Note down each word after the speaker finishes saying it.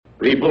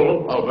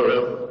People of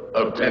Earth,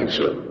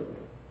 attention.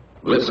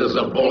 This is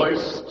a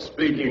voice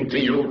speaking to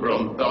you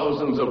from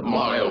thousands of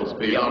miles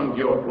beyond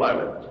your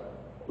planet.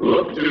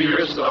 Look to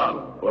your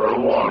sun for a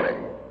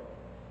warning.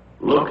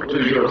 Look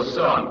to your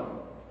sun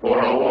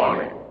for a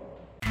warning.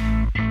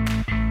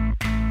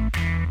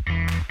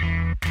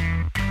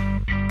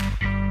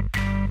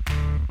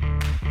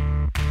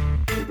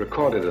 We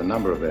recorded a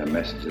number of their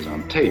messages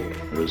on tape.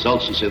 The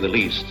results, to say the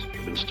least,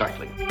 have been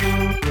startling.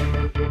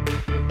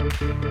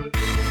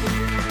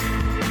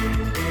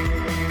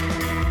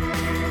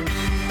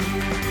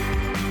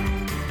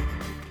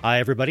 Hi,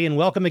 everybody, and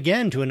welcome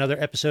again to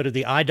another episode of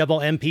the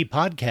IMMP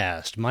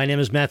podcast. My name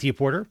is Matthew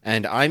Porter.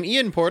 And I'm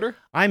Ian Porter.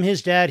 I'm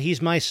his dad,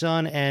 he's my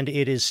son, and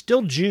it is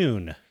still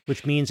June,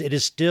 which means it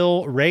is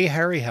still Ray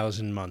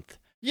Harryhausen month.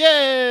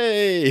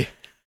 Yay!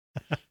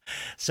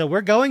 So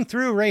we're going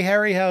through Ray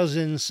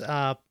Harryhausen's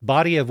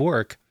body of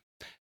work.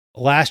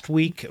 Last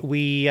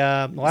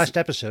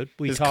episode,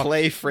 we His talked...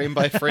 clay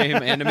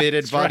frame-by-frame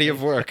animated body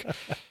of work.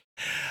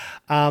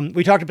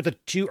 We talked about the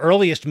two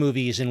earliest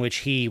movies in which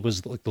he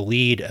was like the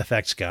lead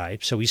effects guy.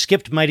 So we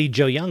skipped Mighty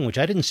Joe Young, which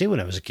I didn't see when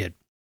I was a kid.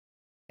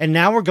 And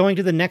now we're going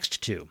to the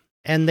next two.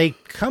 And they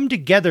come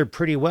together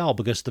pretty well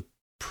because the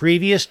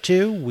previous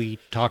two, we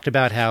talked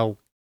about how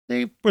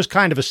there was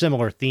kind of a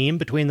similar theme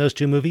between those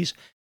two movies.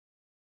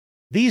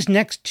 These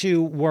next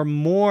two were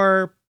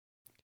more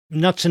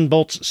nuts and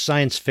bolts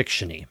science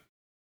fiction-y.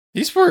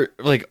 These were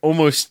like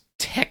almost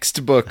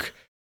textbook,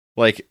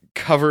 like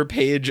cover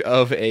page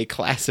of a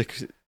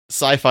classic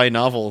sci-fi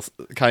novel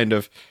kind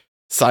of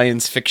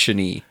science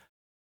fiction-y.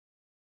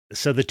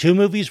 So the two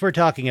movies we're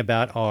talking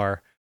about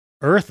are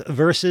Earth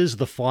versus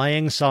the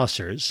Flying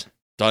Saucers.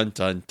 Dun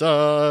dun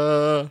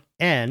dun.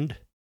 And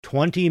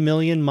 20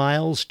 Million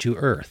Miles to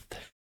Earth.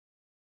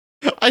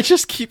 I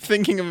just keep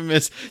thinking of him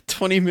as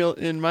 20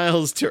 million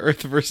miles to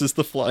Earth versus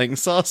the Flying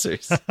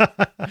Saucers,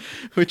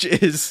 which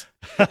is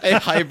a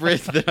hybrid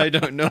that I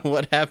don't know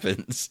what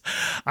happens.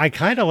 I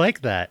kind of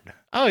like that.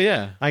 Oh,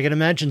 yeah. I can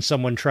imagine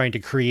someone trying to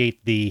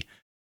create the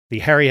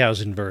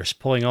Harryhausen verse,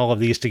 pulling all of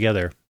these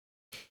together.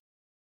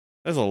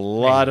 There's a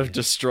lot of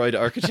destroyed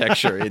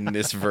architecture in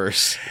this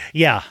verse.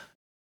 Yeah,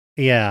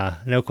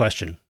 no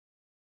question.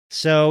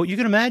 So you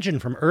can imagine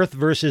from Earth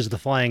versus the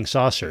Flying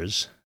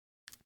Saucers,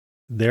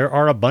 there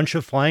are a bunch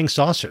of flying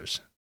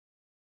saucers.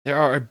 There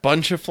are a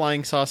bunch of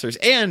flying saucers,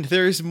 and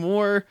there's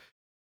more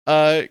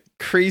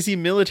crazy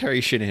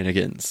military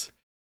shenanigans.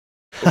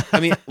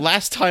 I mean,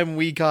 last time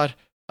we got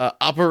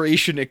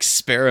Operation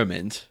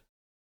Experiment,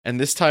 and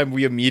this time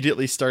we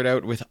immediately start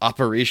out with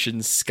Operation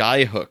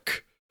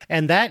Skyhook.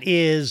 And that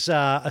is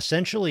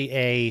essentially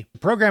a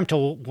program to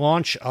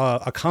launch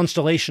a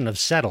constellation of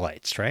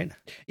satellites, right?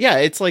 Yeah,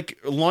 it's like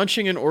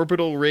launching an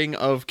orbital ring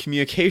of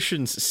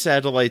communications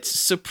satellites.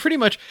 So pretty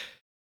much,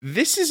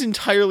 this is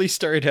entirely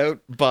started out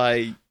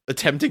by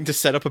attempting to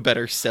set up a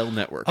better cell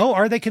network. Oh,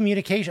 are they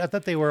communication? I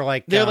thought they were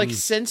like... They're like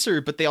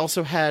sensor, but they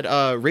also had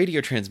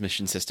radio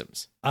transmission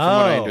systems, from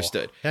what I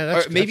understood. Yeah,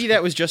 or maybe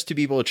that was just to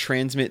be able to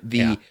transmit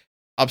the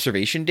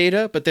observation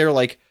data, but they're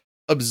like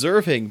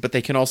observing, but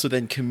they can also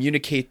then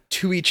communicate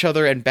to each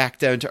other and back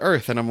down to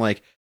Earth. And I'm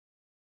like,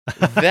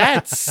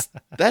 that's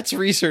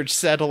research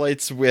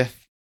satellites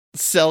with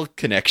cell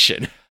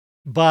connection.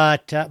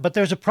 But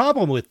there's a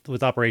problem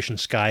with Operation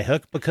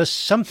Skyhook because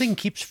something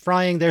keeps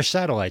frying their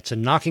satellites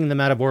and knocking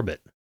them out of orbit.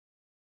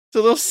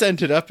 So they'll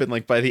send it up, and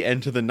like by the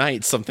end of the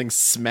night, something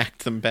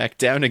smacked them back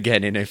down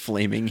again in a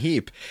flaming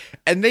heap.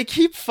 And they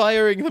keep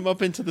firing them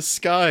up into the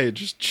sky,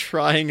 just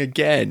trying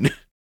again.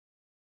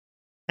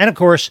 And of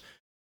course,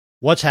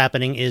 what's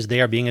happening is they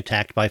are being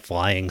attacked by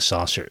flying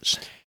saucers.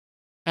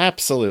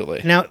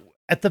 Absolutely. Now,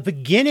 at the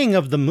beginning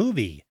of the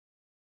movie,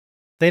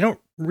 they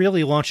don't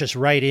really launch us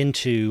right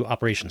into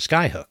Operation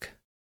Skyhook.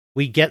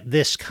 We get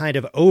this kind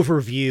of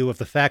overview of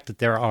the fact that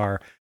there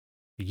are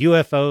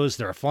UFOs,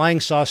 there are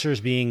flying saucers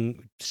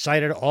being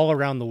sighted all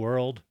around the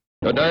world.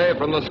 Today,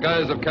 from the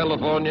skies of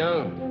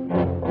California,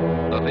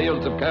 the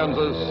fields of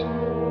Kansas,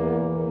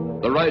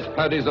 the rice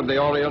paddies of the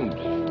Orient,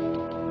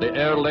 the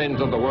air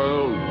lanes of the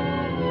world,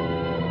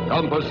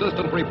 come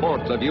persistent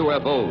reports of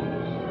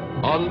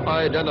UFOs,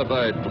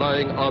 unidentified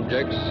flying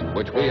objects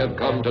which we have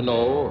come to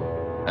know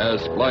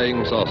as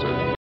flying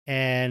saucers.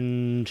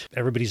 And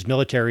everybody's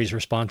military's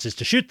response is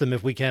to shoot them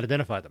if we can't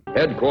identify them.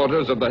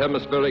 Headquarters of the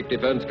Hemispheric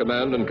Defense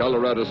Command in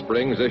Colorado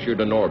Springs issued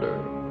an order.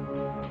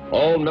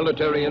 All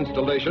military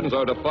installations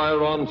are to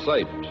fire on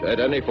sight at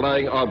any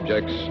flying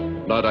objects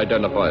not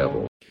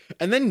identifiable.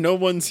 And then no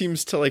one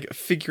seems to like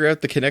figure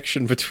out the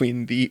connection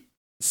between the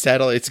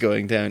satellites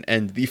going down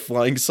and the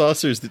flying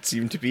saucers that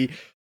seem to be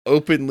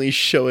openly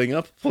showing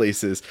up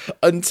places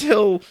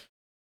until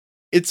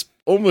it's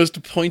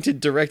almost pointed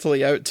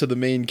directly out to the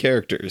main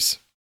characters.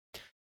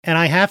 And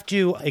I have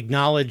to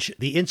acknowledge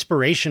the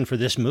inspiration for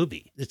this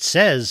movie. It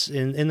says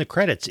in the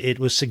credits, it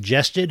was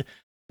suggested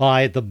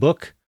by the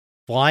book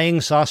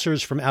Flying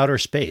Saucers from Outer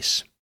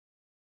Space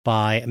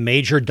by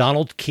Major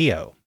Donald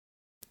Keough.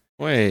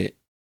 Wait.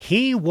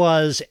 He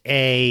was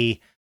a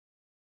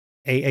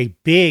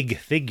big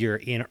figure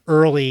in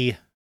early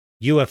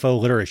UFO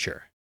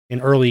literature,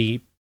 in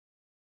early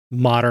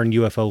modern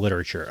UFO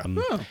literature.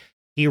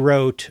 He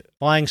wrote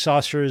Flying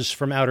Saucers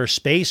from Outer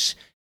Space.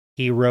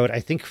 He wrote, I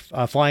think,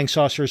 Flying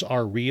Saucers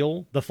Are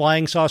Real, The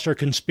Flying Saucer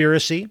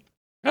Conspiracy.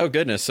 Oh,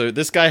 goodness. So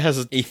this guy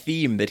has a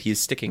theme that he's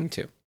sticking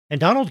to. And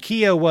Donald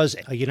Keough was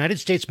a United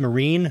States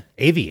Marine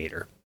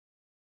aviator,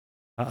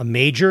 a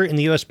major in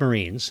the U.S.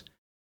 Marines.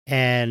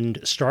 And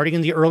starting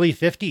in the early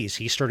 50s,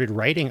 he started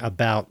writing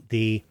about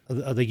the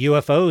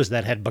UFOs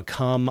that had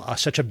become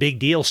such a big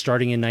deal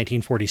starting in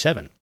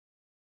 1947.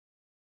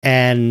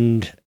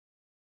 And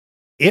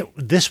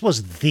this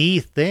was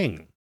the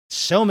thing.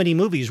 So many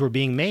movies were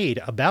being made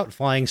about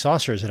flying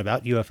saucers and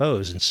about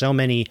UFOs, and so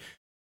many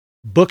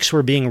books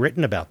were being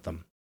written about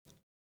them.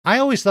 I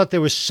always thought there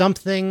was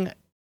something.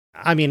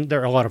 I mean,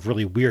 there are a lot of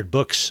really weird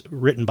books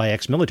written by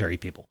ex-military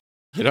people.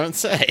 You don't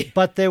say.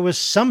 But there was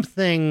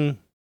something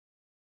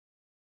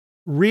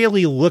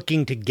really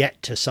looking to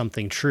get to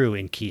something true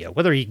in Keough.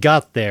 Whether he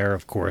got there,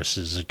 of course,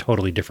 is a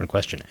totally different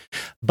question.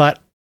 But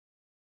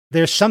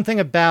there's something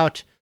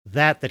about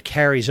that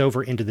carries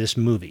over into this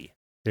movie.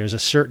 There's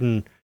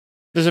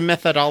a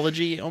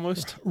methodology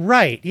almost.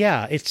 Right,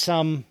 yeah. It's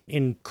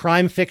in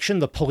crime fiction,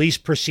 the police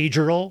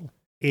procedural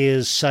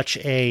is such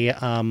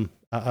an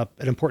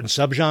important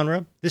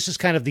subgenre. This is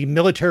kind of the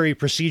military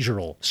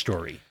procedural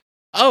story.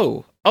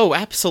 Oh,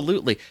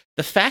 absolutely.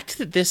 The fact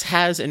that this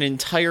has an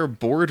entire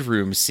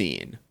boardroom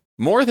scene,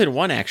 more than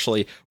one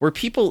actually, where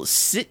people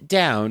sit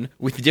down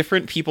with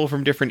different people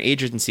from different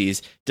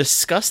agencies,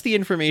 discuss the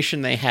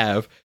information they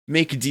have,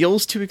 make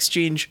deals to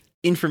exchange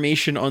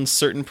information on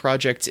certain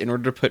projects in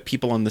order to put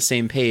people on the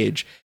same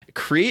page,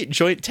 create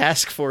joint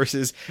task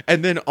forces,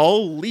 and then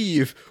all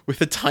leave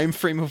with a time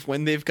frame of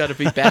when they've got to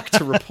be back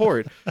to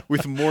report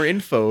with more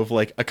info of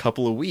like a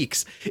couple of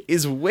weeks,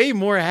 is way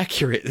more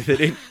accurate than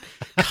it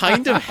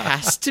kind of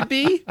has to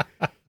be.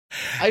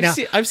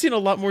 I've seen a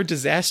lot more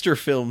disaster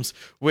films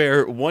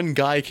where one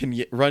guy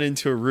can run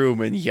into a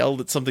room and yell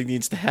that something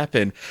needs to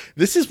happen.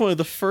 This is one of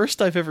the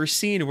first I've ever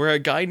seen where a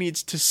guy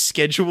needs to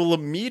schedule a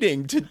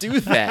meeting to do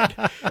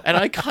that. And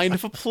I kind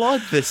of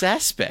applaud this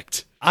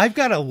aspect. I've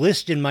got a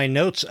list in my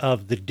notes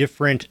of the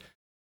different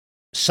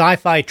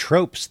sci-fi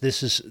tropes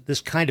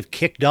this kind of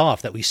kicked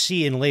off that we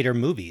see in later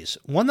movies.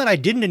 One that I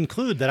didn't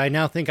include that I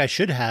now think I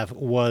should have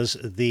was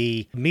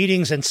the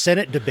meetings and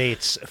Senate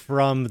debates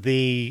from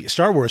the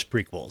Star Wars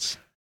prequels.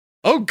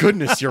 Oh,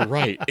 goodness, you're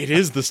right. It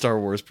is the Star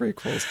Wars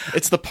prequels.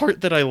 It's the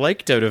part that I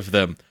liked out of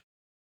them.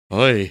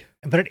 Oy.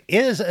 But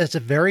it's a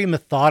very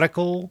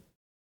methodical,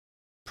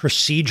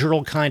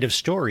 procedural kind of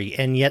story,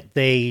 and yet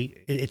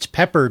it's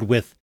peppered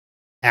with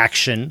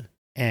action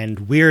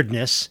and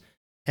weirdness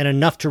and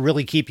enough to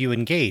really keep you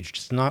engaged.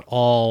 It's not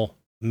all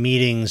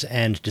meetings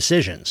and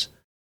decisions.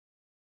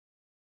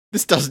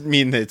 This doesn't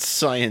mean that it's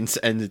science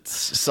and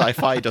it's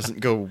sci-fi doesn't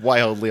go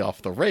wildly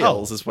off the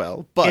rails as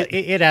well, but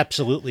it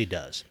absolutely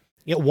does.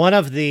 One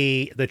of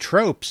the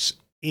tropes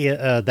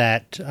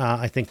that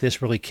I think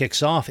this really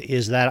kicks off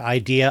is that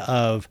idea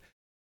of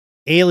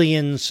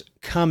aliens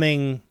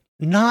coming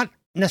not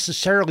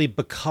necessarily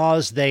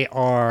because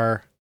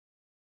their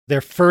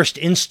first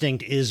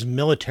instinct is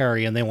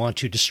military and they want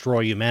to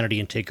destroy humanity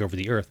and take over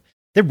the Earth.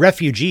 They're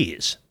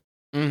refugees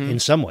in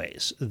some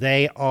ways.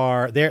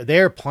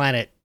 Their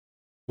planet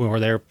or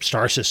their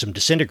star system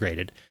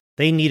disintegrated.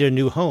 They need a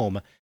new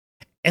home.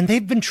 And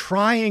they've been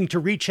trying to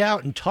reach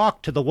out and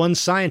talk to the one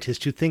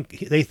scientist who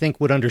they think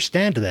would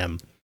understand them.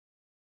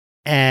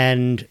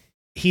 And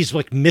he's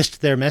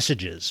missed their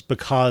messages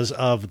because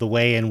of the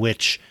way in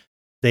which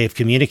they've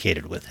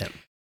communicated with him.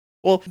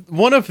 Well,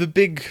 one of the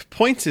big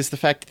points is the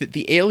fact that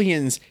the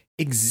aliens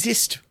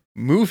exist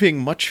moving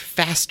much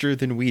faster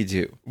than we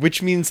do,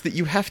 which means that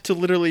you have to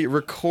literally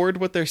record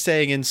what they're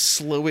saying and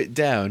slow it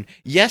down.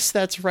 Yes,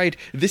 that's right.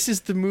 This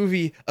is the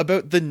movie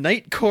about the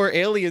Night Corps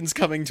aliens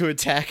coming to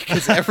attack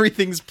because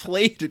everything's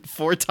played at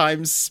 4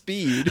 times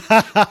speed.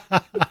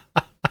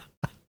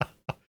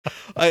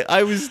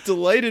 I was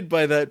delighted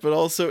by that, but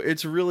also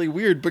it's really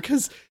weird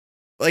because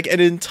an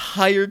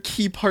entire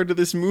key part of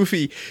this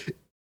movie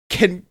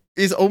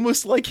is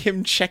almost like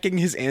him checking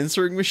his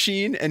answering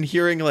machine and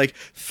hearing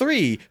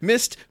 3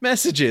 missed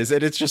messages.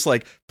 And it's just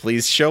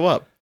please show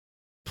up.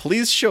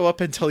 Please show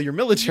up and tell your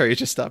military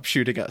to stop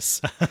shooting us.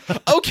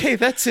 Okay,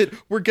 that's it.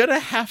 We're going to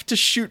have to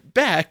shoot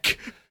back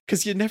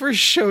because you never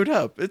showed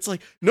up. It's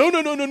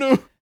no.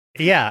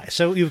 Yeah.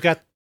 So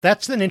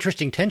that's an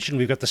interesting tension.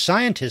 We've got the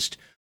scientist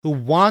who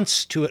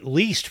wants to at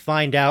least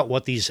find out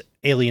what these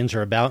aliens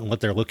are about and what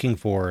they're looking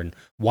for and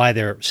why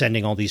they're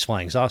sending all these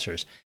flying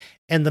saucers.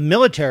 And the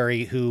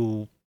military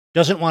who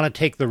doesn't want to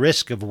take the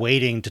risk of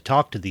waiting to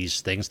talk to these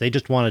things. They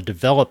just want to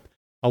develop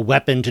a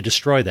weapon to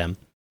destroy them.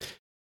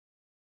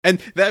 And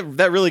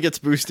that really gets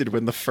boosted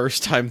when the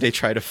first time they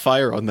try to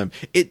fire on them,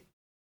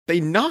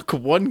 they knock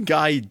one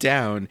guy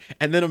down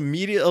and then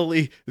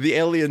immediately the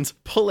aliens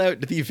pull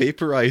out the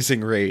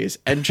vaporizing rays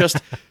and just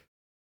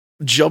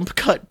jump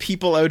cut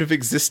people out of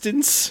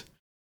existence.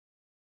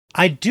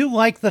 I do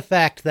like the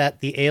fact that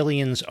the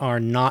aliens are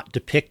not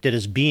depicted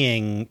as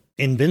being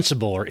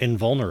invincible or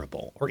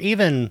invulnerable or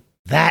even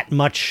that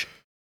much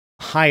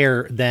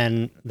higher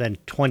than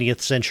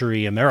 20th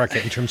century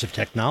America in terms of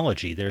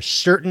technology. There's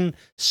certain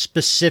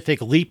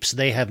specific leaps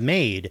they have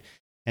made,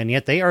 and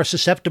yet they are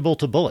susceptible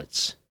to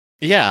bullets.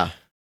 Yeah.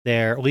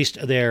 At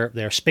least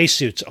their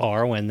spacesuits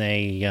are when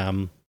they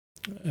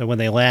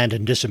land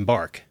and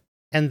disembark.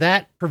 And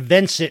that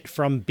prevents it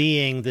from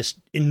being this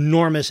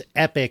enormous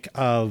epic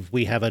of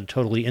we have a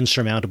totally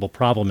insurmountable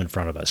problem in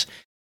front of us.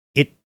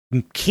 It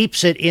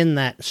keeps it in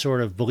that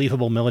sort of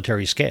believable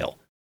military scale.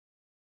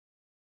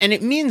 And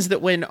it means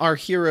that when our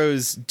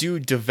heroes do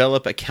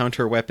develop a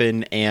counter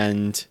weapon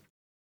and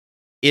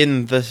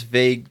in the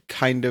vague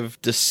kind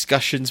of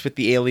discussions with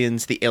the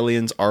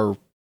aliens are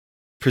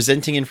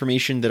presenting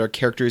information that our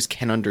characters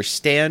can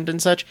understand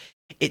and such,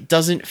 it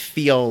doesn't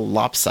feel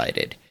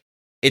lopsided.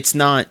 It's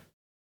not...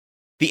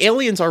 The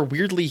aliens are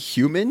weirdly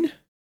human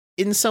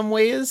in some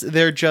ways.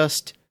 They're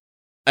just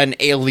an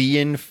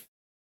alien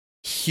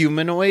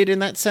humanoid in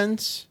that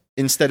sense,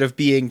 instead of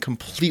being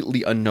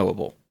completely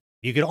unknowable.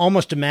 You could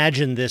almost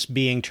imagine this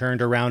being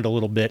turned around a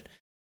little bit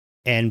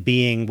and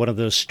being one of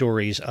those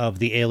stories of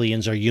the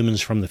aliens are humans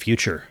from the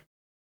future.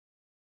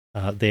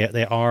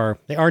 They are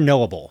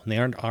knowable, and they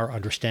are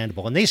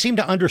understandable, and they seem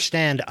to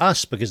understand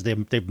us because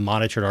they've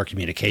monitored our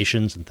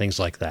communications and things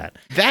like that.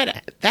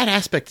 That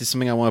aspect is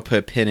something I want to put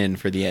a pin in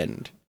for the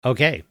end.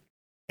 Okay.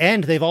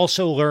 And they've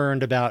also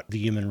learned about the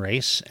human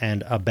race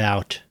and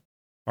about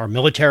our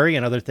military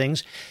and other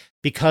things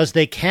because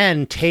they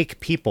can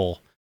take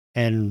people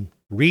and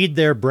read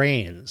their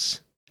brains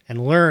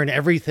and learn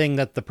everything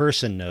that the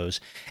person knows,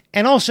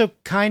 and also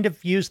kind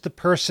of use the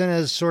person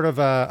as sort of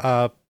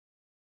a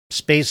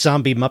space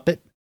zombie Muppet.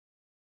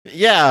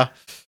 Yeah.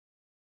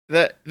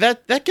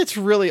 That gets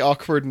really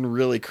awkward and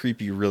really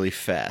creepy really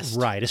fast.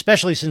 Right,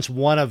 especially since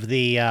one of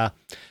the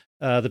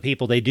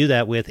people they do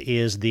that with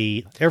is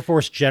the Air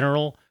Force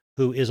general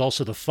who is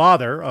also the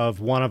father of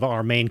one of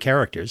our main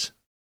characters.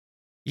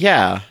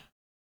 Yeah.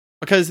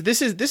 Because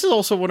this is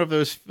also one of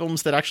those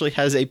films that actually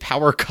has a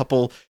power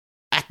couple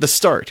at the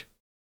start.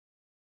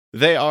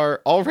 They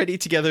are already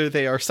together,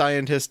 they are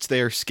scientists,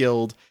 they are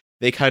skilled,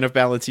 they kind of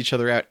balance each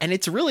other out, and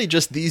it's really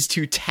just these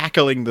two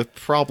tackling the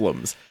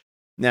problems.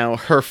 Now,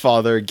 her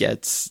father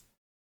gets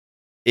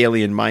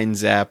alien mind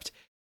zapped,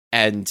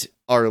 and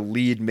our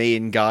lead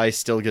main guy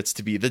still gets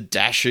to be the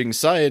dashing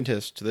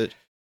scientist that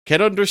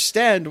can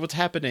understand what's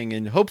happening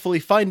and hopefully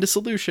find a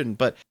solution,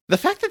 but the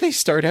fact that they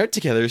start out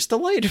together is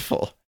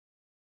delightful.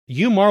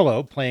 Hugh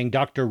Marlowe playing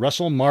Dr.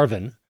 Russell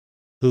Marvin,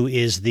 who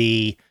is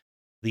the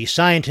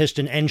scientist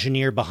and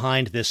engineer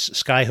behind this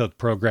Skyhook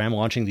program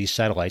launching these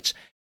satellites.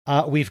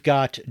 We've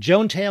got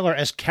Joan Taylor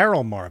as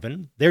Carol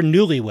Marvin. They're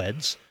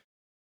newlyweds.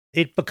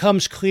 It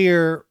becomes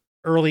clear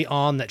early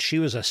on that she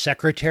was a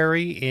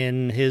secretary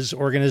in his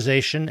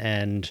organization,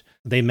 and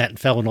they met and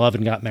fell in love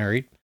and got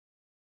married.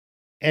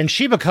 And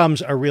she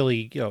becomes a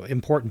really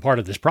important part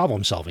of this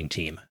problem-solving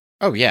team.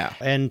 Oh, yeah.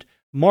 And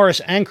Morris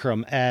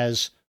Ankrum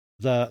as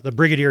the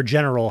brigadier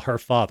general, her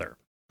father,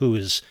 who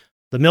is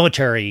the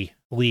military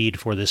lead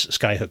for this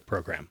Skyhook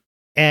program.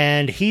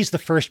 And he's the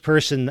first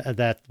person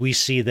that we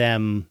see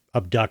them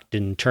abduct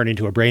and turn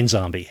into a brain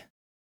zombie.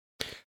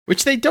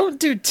 Which they don't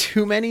do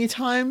too many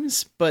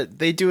times, but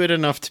they do it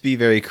enough to be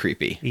very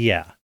creepy.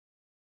 Yeah.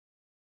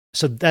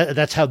 So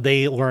that's how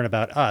they learn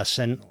about us.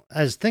 And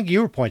as I think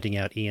you were pointing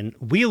out, Ian,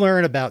 we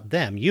learn about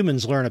them.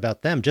 Humans learn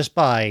about them just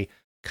by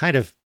kind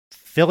of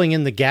filling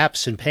in the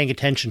gaps and paying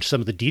attention to some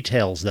of the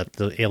details that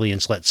the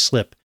aliens let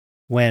slip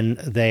when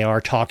they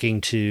are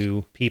talking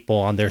to people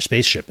on their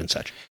spaceship and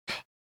such.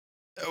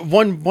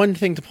 One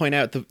thing to point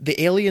out,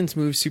 the aliens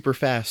move super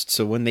fast,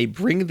 so when they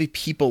bring the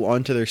people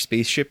onto their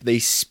spaceship, they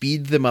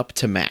speed them up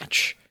to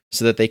match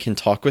so that they can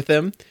talk with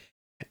them.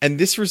 And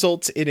this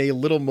results in a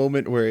little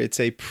moment where it's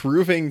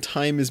proving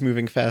time is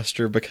moving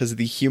faster because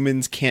the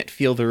humans can't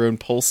feel their own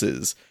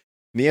pulses.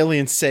 And the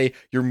aliens say,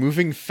 "You're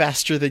moving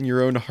faster than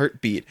your own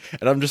heartbeat."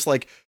 And I'm just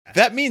like,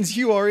 that means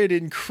you are in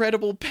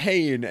incredible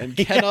pain and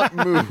cannot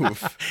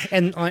move.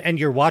 And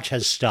your watch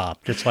has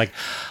stopped. It's like,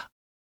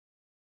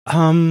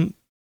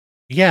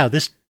 yeah,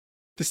 this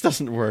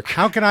doesn't work.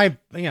 How can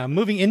I'm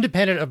moving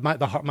independent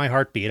of my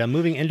heartbeat. I'm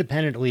moving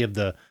independently of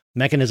the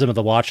mechanism of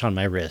the watch on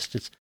my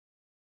wrist.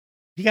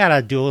 You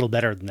gotta do a little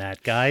better than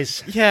that,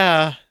 guys.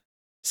 Yeah.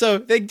 So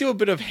they do a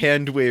bit of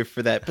hand wave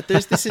for that, but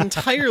there's this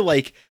entire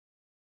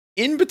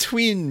in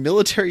between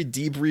Military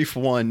Debrief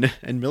 1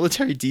 and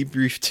Military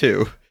Debrief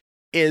 2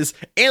 is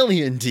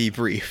Alien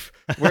Debrief,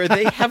 where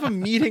they have a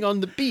meeting on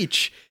the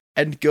beach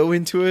and go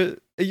into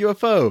a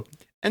UFO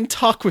and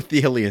talk with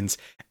the aliens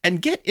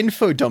and get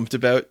info dumped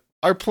about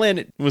our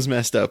planet was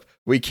messed up.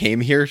 We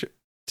came here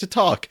to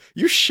talk.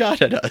 You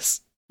shot at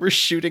us. We're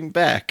shooting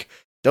back.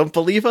 Don't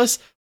believe us?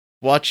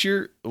 Watch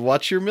your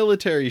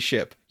military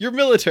ship. Your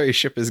military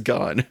ship is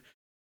gone.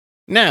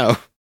 Now,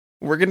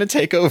 we're going to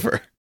take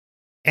over.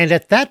 And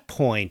at that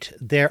point,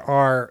 there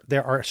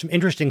are some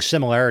interesting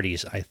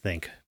similarities, I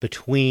think,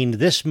 between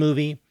this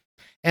movie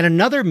and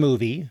another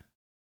movie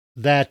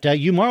that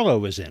Hugh Marlowe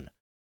was in,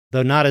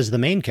 though not as the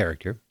main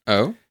character.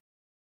 Oh?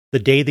 The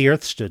Day the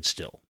Earth Stood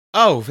Still.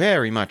 Oh,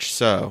 very much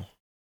so.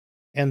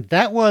 And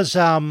that was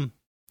a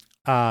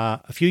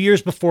few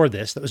years before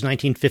this. That was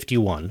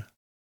 1951.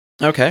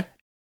 Okay.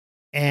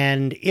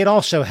 And it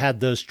also had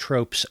those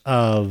tropes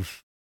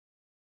of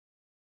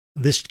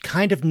this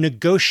kind of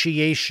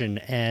negotiation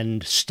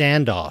and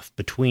standoff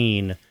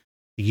between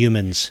the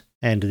humans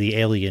and the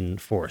alien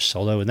force.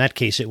 Although in that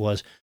case, it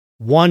was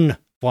one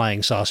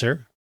flying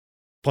saucer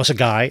plus a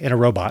guy and a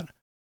robot.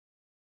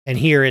 And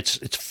here it's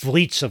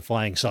fleets of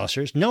flying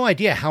saucers. No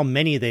idea how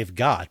many they've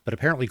got, but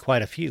apparently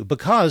quite a few,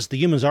 because the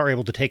humans are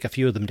able to take a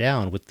few of them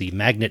down with the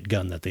magnet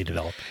gun that they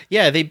developed.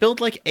 Yeah, they build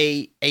like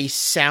a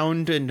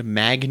sound and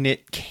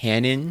magnet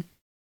cannon.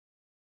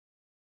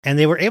 And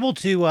they were able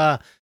to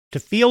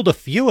field a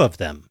few of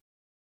them.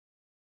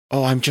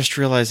 Oh, I'm just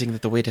realizing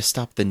that the way to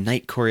stop the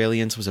Night Core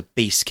aliens was a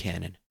base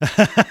cannon.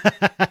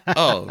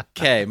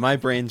 Okay, my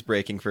brain's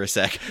breaking for a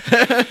sec.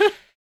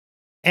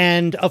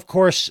 And of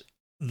course,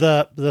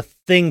 the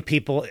thing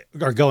people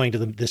are going to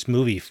this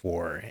movie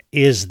for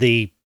is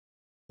the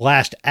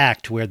last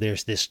act, where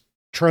there's this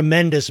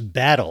tremendous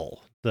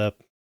battle, the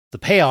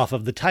payoff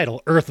of the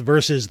title, Earth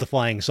versus the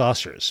Flying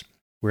Saucers,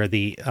 where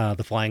the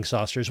flying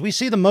saucers, we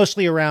see them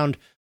mostly around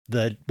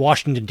the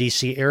Washington,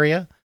 D.C.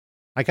 area.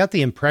 I got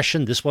the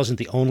impression this wasn't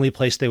the only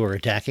place they were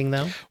attacking,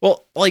 though.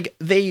 Well, like,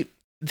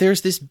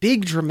 there's this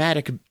big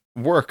dramatic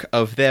work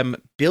of them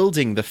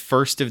building the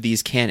first of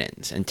these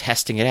cannons and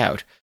testing it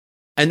out.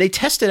 And they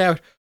test it out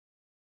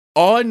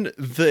on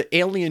the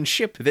alien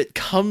ship that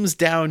comes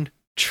down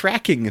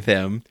tracking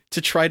them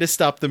to try to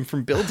stop them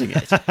from building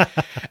it.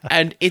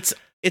 And it's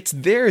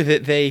there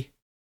that they,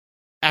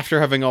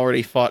 after having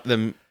already fought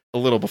them a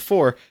little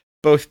before,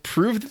 both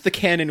prove that the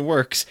cannon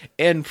works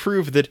and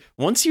prove that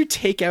once you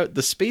take out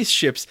the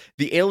spaceships,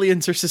 the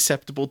aliens are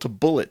susceptible to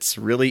bullets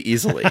really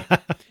easily.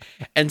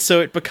 And so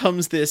it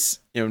becomes this,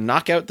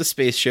 knock out the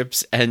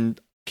spaceships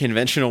and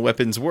conventional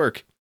weapons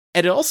work.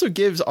 And it also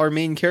gives our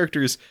main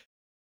characters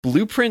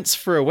blueprints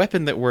for a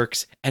weapon that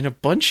works and a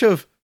bunch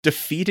of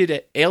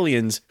defeated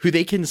aliens who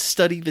they can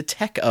study the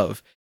tech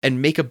of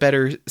and make a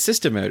better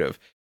system out of.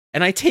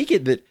 And I take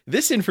it that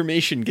this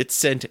information gets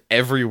sent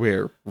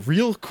everywhere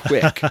real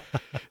quick,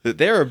 that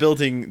they are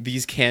building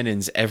these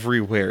cannons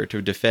everywhere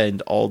to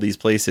defend all these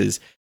places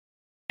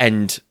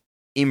and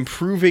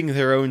improving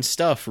their own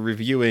stuff,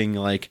 reviewing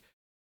like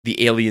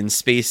the alien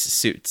space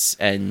suits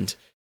and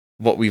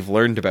what we've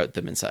learned about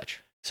them and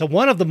such. So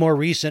one of the more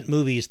recent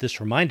movies this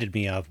reminded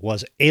me of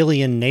was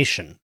Alien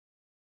Nation.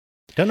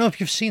 Don't know if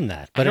you've seen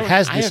that, but it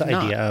has this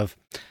idea of,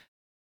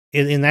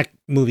 in that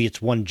movie,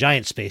 it's one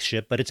giant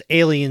spaceship, but it's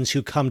aliens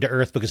who come to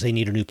Earth because they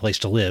need a new place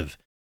to live,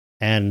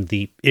 and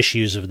the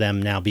issues of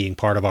them now being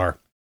part of our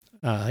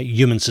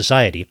human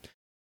society.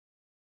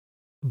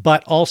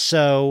 But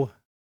also,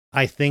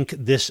 I think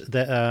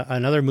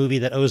another movie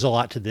that owes a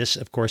lot to this,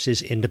 of course,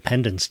 is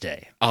Independence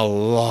Day. A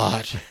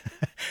lot.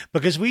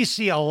 Because we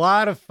see a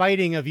lot of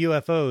fighting of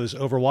UFOs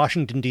over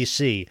Washington,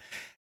 D.C.,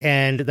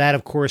 and that,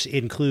 of course,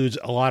 includes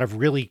a lot of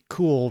really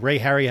cool Ray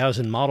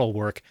Harryhausen model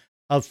work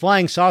of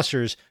flying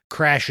saucers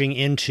crashing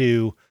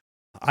into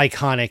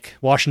iconic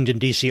Washington,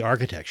 D.C.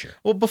 architecture.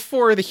 Well,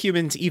 before the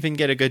humans even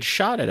get a good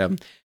shot at them,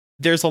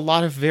 there's a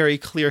lot of very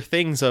clear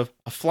things of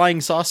a flying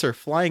saucer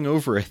flying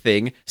over a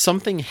thing,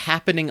 something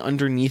happening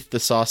underneath the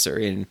saucer.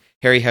 In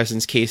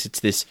Harryhausen's case,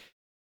 it's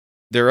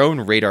their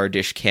own radar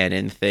dish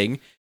cannon thing.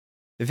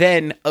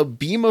 Then a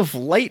beam of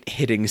light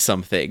hitting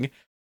something,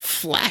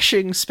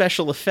 flashing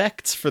special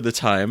effects for the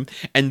time,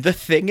 and the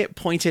thing it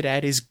pointed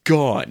at is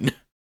gone.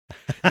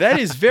 That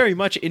is very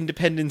much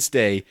Independence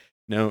Day.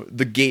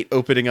 The gate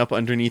opening up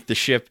underneath the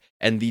ship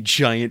and the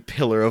giant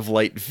pillar of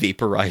light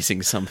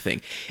vaporizing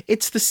something.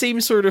 It's the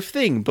same sort of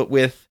thing, but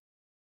with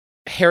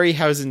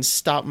Harryhausen's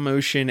stop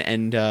motion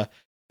and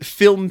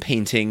film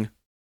painting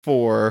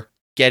for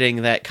getting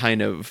that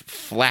kind of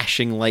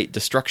flashing light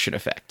destruction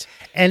effect.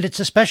 And it's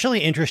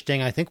especially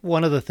interesting. I think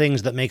one of the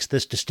things that makes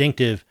this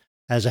distinctive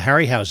as a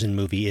Harryhausen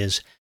movie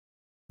is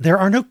there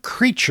are no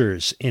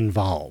creatures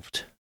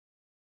involved.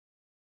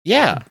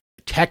 Yeah.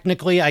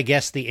 Technically, I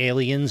guess the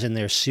aliens in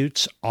their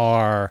suits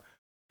are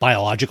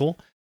biological,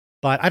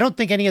 but I don't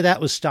think any of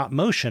that was stop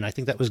motion. I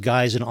think that was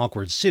guys in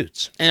awkward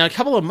suits. And a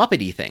couple of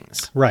Muppety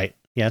things. Right.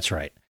 Yeah, that's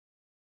right.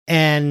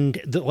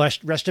 And the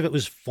rest of it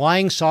was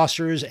flying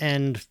saucers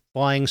and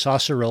flying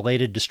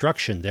saucer-related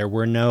destruction. There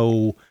were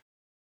no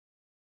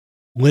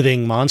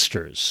living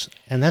monsters.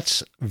 And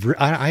that's...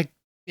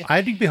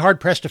 I'd be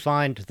hard-pressed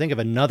to think of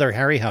another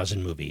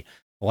Harryhausen movie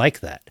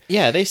like that.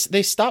 Yeah, they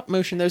stop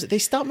motion those. They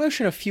stop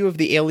motion a few of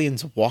the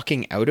aliens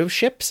walking out of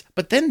ships,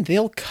 but then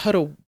they'll cut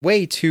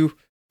away to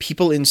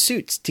people in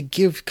suits to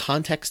give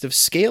context of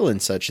scale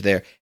and such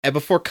there, and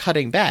before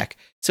cutting back.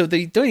 So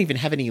they don't even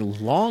have any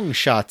long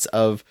shots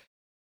of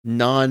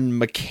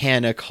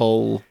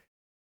non-mechanical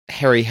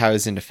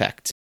Harryhausen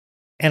effects.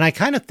 And I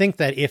kind of think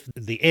that if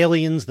the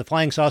aliens, the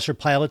flying saucer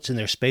pilots in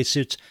their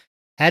spacesuits,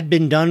 had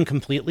been done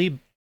completely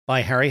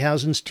by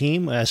Harryhausen's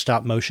team as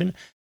stop motion,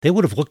 they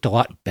would have looked a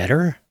lot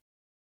better.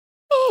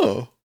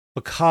 Oh.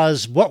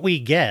 Because what we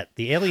get,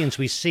 the aliens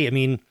we see, I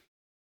mean,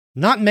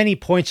 not many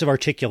points of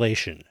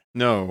articulation.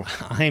 No.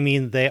 I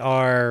mean, they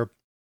are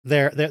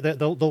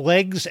the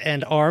legs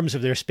and arms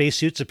of their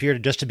spacesuits appear to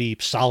just to be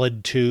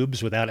solid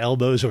tubes without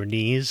elbows or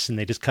knees, and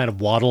they just kind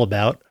of waddle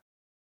about.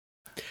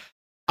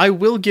 I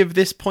will give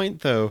this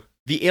point, though.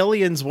 The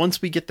aliens,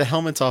 once we get the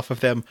helmets off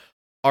of them,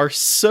 are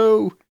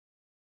so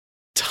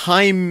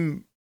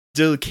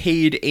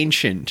time-decayed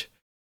ancient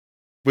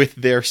with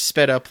their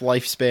sped-up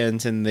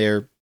lifespans and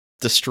their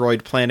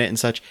destroyed planet and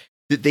such,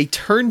 that they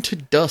turn to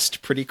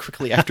dust pretty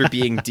quickly after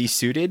being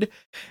desuited.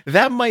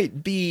 That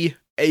might be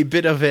a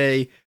bit of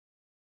a,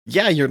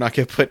 yeah, you're not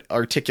going to put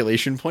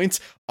articulation points.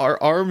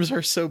 Our arms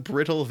are so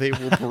brittle they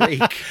will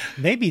break.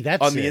 Maybe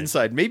that's on the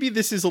inside. Maybe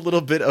this is a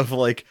little bit of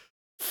like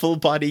full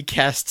body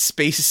cast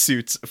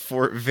spacesuits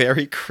for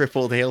very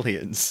crippled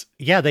aliens.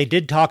 Yeah, they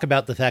did talk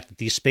about the fact that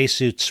these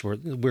spacesuits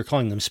we're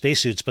calling them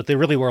spacesuits, but they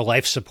really were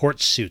life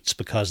support suits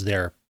because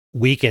they're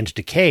weak and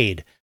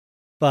decayed.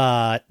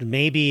 But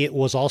maybe it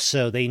was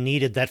also they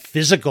needed that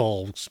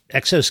physical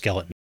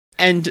exoskeleton.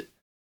 And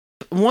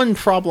one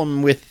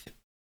problem with,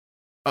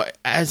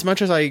 as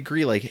much as I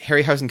agree, like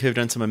Harryhausen could have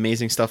done some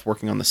amazing stuff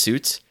working on the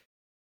suits,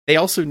 they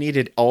also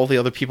needed all the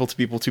other people to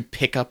be able to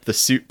pick up the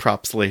suit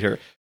props later.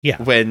 Yeah.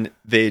 When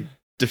they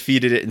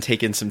defeated it and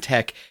taken some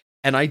tech.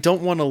 And I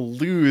don't want to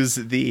lose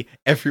the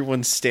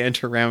everyone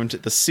stand around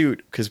the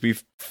suit because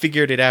we've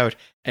figured it out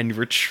and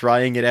we're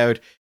trying it out.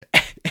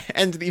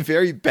 And the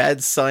very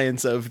bad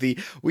science of the,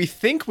 we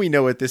think we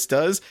know what this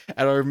does,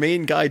 and our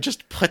main guy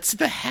just puts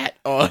the hat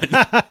on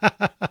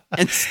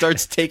and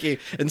starts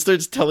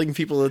telling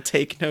people to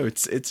take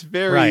notes. It's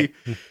very... Right.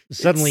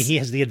 Suddenly he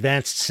has the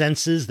advanced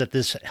senses that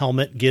this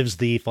helmet gives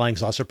the flying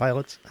saucer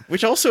pilots.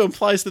 Which also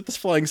implies that the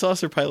flying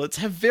saucer pilots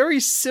have very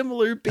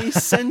similar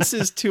base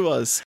senses to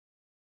us,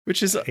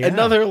 which is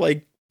another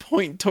like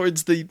point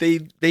towards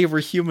the they were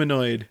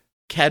humanoid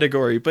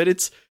category, but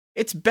it's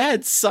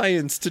bad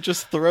science to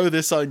just throw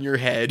this on your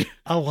head.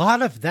 A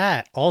lot of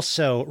that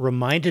also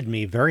reminded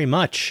me very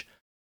much,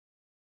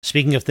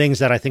 speaking of things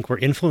that I think were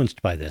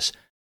influenced by this,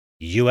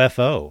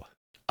 UFO.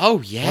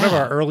 Oh, yeah. One of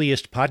our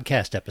earliest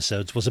podcast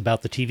episodes was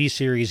about the TV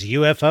series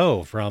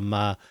UFO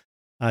from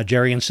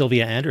Jerry and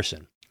Sylvia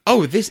Anderson.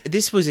 Oh,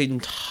 this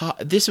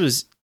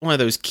was one of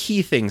those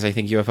key things, I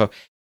think, UFO.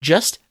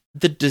 Just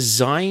the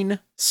design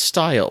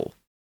style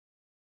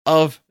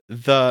of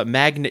the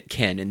magnet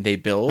cannon they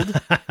build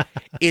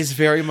is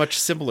very much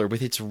similar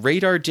with its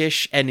radar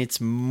dish and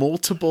its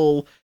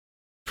multiple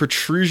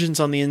protrusions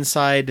on the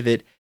inside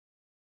that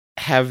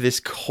have this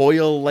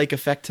coil-like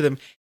effect to them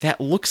that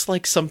looks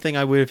like something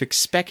I would have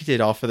expected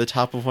off of the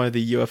top of one of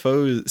the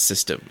UFO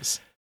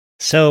systems.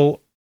 So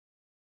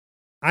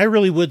I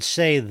really would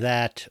say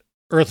that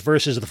Earth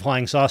versus the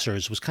Flying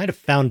Saucers was kind of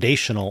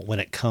foundational when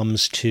it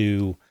comes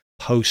to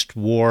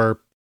post-war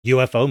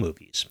UFO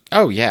movies.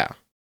 Oh, yeah.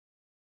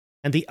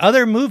 And the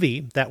other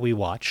movie that we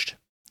watched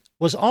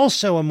was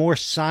also a more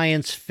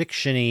science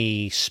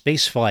fiction-y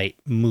spaceflight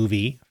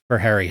movie for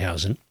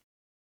Harryhausen.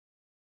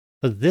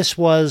 But this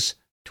was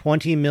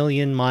 20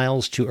 Million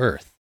Miles to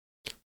Earth.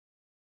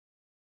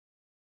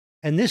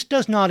 And this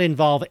does not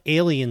involve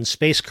alien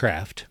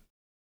spacecraft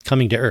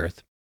coming to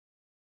Earth.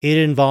 It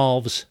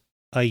involves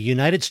a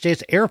United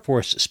States Air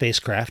Force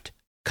spacecraft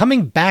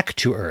coming back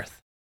to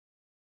Earth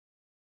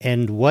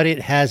and what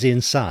it has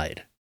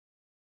inside.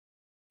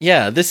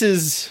 Yeah, this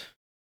is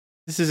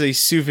a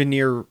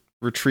souvenir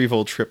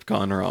retrieval trip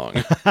gone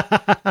wrong.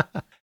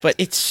 But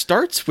it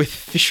starts with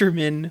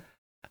fishermen.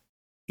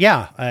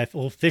 Yeah, a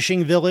little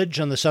fishing village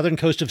on the southern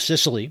coast of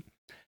Sicily.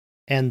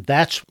 And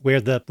that's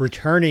where the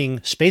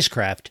returning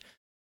spacecraft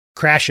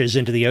crashes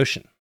into the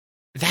ocean.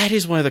 That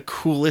is one of the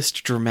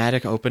coolest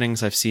dramatic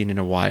openings I've seen in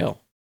a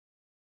while.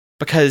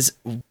 Because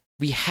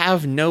we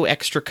have no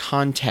extra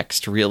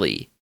context,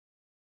 really,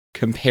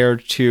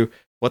 compared to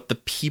what the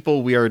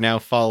people we are now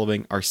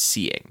following are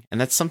seeing.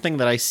 And that's something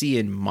that I see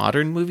in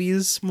modern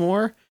movies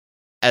more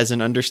as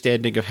an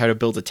understanding of how to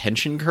build a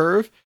tension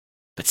curve.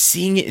 But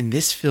seeing it in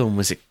this film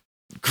was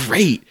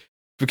great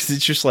because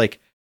it's just like,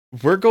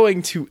 we're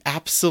going to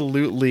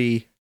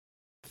absolutely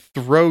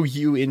throw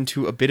you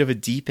into a bit of a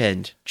deep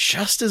end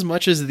just as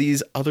much as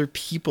these other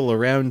people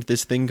around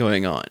this thing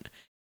going on.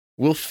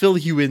 We'll fill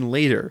you in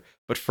later,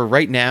 but for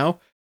right now,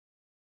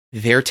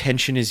 their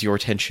tension is your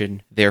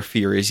tension, their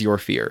fear is your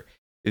fear.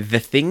 The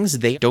things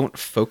they don't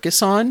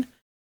focus on,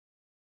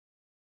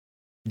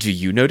 do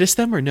you notice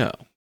them or no?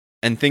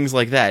 And things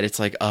like that. It's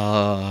like,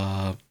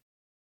 And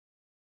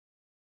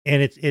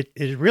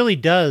it really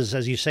does,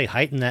 as you say,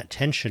 heighten that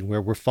tension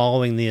where we're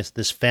following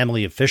this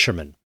family of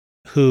fishermen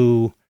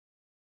who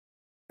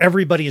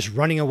everybody is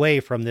running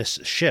away from this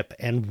ship.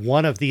 And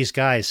one of these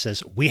guys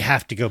says, we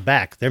have to go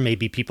back. There may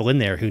be people in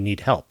there who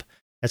need help.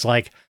 It's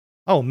like,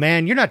 oh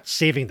man, you're not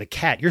saving the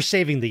cat. You're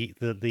saving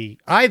the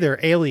either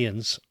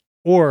aliens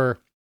or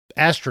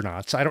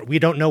astronauts. We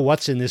don't know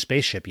what's in this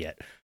spaceship yet,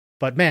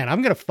 but man,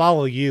 I'm going to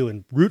follow you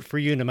and root for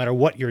you no matter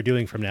what you're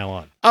doing from now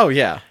on. Oh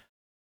yeah.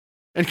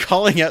 And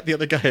calling out the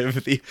other guy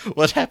of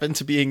what happened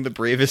to being the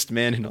bravest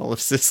man in all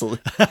of Sicily.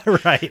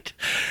 Right.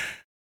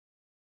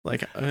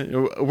 Like,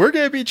 we're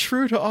going to be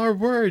true to our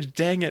word.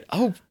 Dang it.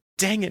 Oh,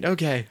 dang it.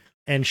 Okay.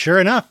 And sure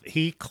enough,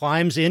 he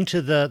climbs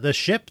into the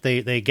ship.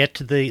 They get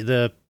to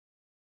the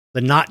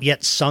not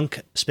yet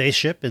sunk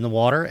spaceship in the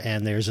water,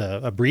 and there's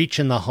a breach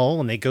in the hull,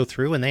 and they go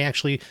through and they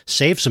actually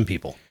save some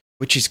people.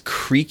 Which is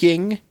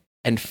creaking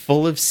and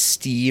full of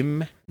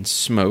steam and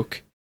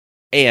smoke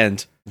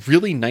and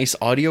really nice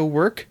audio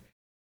work.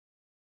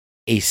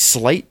 A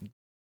slight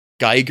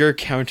Geiger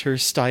counter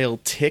style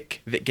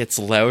tick that gets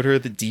louder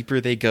the deeper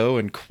they go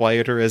and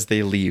quieter as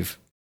they leave.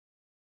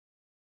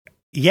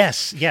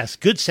 Yes.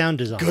 Good sound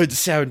design. Good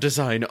sound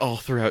design all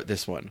throughout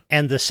this one.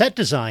 And the set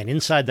design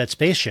inside that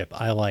spaceship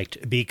I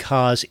liked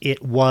because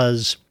it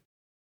was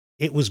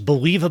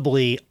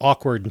believably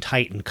awkward and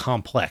tight and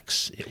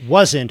complex. It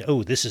wasn't,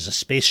 oh, this is a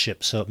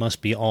spaceship, so it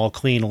must be all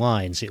clean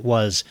lines. It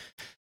was,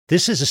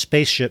 this is a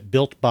spaceship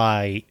built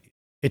by,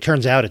 it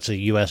turns out it's a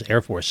U.S.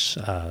 Air Force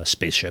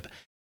spaceship.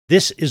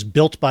 This is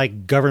built by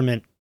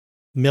government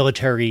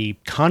military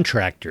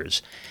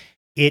contractors.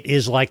 It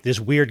is like this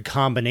weird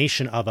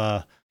combination of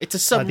a... It's a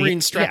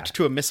submarine strapped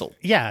to a missile.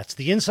 Yeah, it's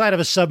the inside of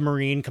a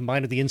submarine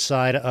combined with the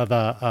inside of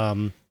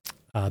a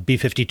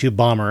B-52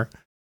 bomber.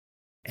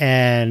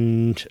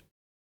 And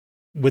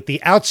with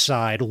the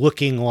outside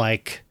looking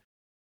like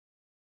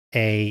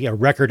a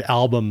record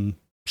album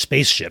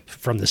spaceship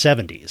from the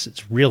 70s.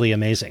 It's really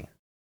amazing.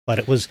 But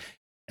it was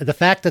the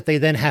fact that they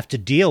then have to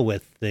deal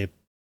with the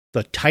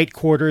tight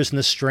quarters and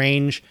the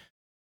strange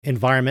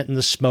environment and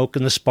the smoke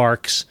and the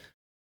sparks.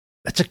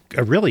 That's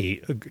a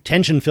really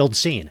tension-filled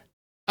scene.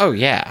 Oh,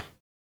 yeah.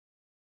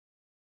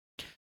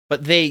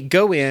 But they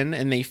go in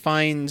and they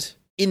find,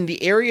 in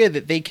the area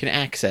that they can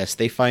access,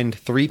 they find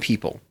 3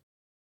 people.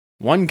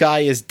 One guy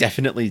is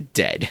definitely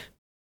dead.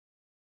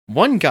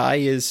 One guy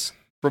is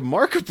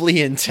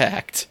remarkably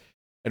intact.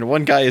 And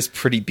one guy is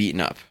pretty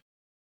beaten up.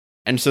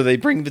 And so they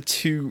bring the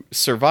 2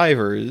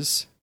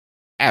 survivors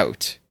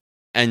out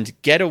and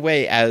get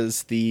away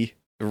as the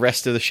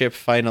rest of the ship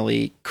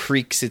finally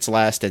creaks its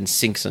last and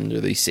sinks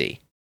under the sea.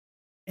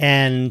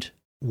 And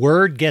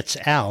word gets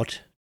out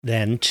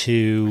then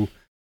to,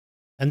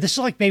 and this is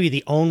like maybe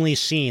the only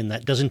scene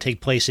that doesn't take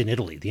place in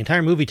Italy. The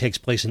entire movie takes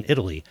place in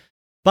Italy.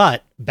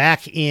 But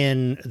back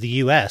in the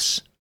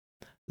U.S.,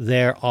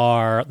 there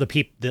are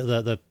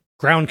the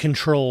ground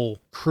control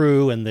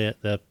crew and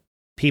the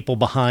people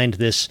behind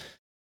this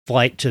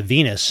flight to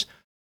Venus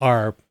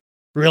are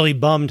really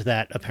bummed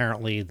that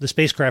apparently the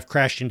spacecraft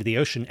crashed into the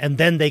ocean, and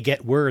then they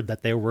get word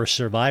that there were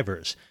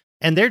survivors.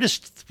 And they're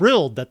just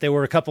thrilled that there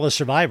were a couple of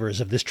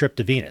survivors of this trip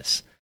to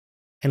Venus.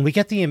 And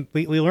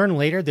we learn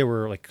later there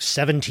were like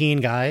 17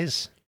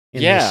 guys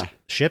in this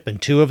ship,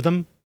 and 2 of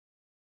them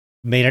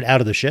made it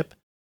out of the ship.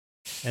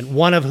 And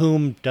one of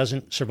whom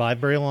doesn't survive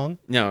very long.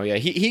 No, yeah,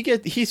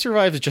 he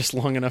survives just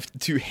long enough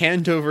to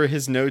hand over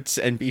his notes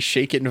and be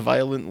shaken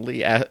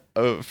violently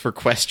for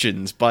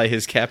questions by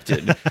his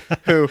captain,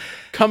 who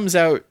comes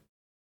out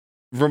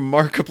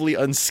remarkably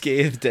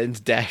unscathed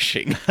and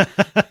dashing.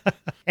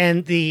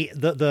 And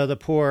the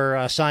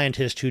poor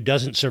scientist who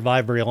doesn't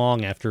survive very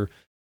long after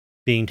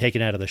being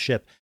taken out of the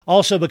ship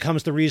also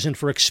becomes the reason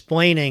for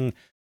explaining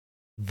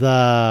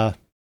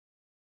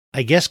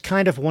I guess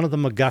kind of one of the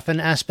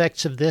MacGuffin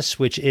aspects of this,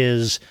 which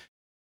is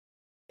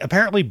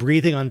apparently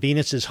breathing on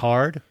Venus is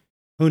hard.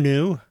 Who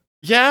knew?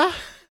 Yeah.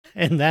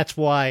 And that's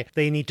why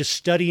they need to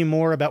study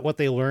more about what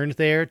they learned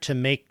there to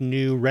make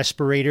new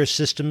respirator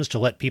systems to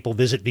let people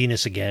visit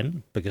Venus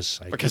again. Because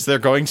they're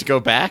going to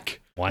go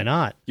back? Why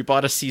not? You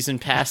bought a season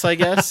pass, I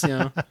guess?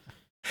 Well,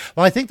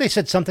 I think they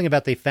said something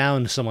about they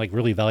found some like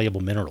really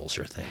valuable minerals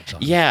or things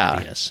on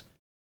Venus.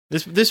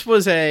 This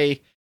was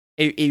a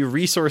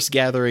resource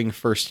gathering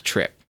first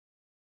trip.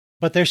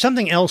 But there's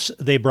something else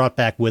they brought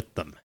back with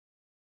them.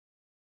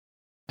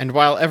 And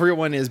while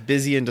everyone is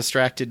busy and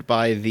distracted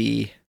by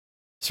the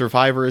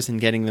survivors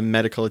and getting them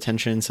medical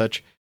attention and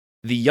such,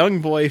 the young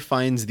boy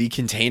finds the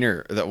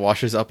container that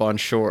washes up on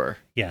shore.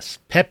 Yes.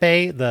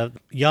 Pepe, the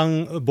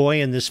young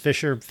boy in this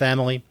Fisher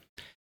family,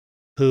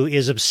 who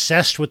is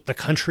obsessed with the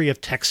country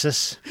of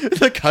Texas.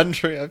 The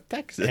country of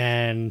Texas.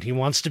 And he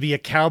wants to be a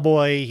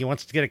cowboy. He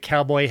wants to get a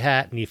cowboy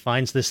hat, and he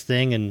finds this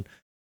thing and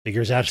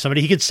figures out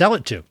somebody he could sell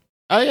it to.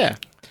 Oh, yeah.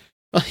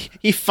 Well,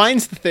 he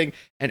finds the thing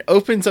and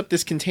opens up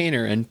this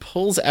container and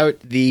pulls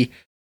out the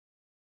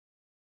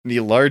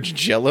large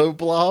Jell-O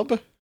blob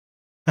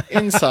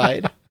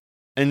inside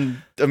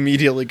and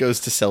immediately goes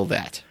to sell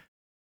that.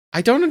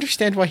 I don't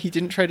understand why he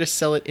didn't try to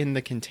sell it in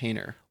the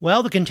container.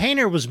 Well, the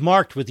container was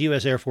marked with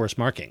U.S. Air Force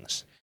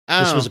markings.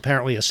 Oh. This was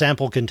apparently a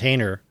sample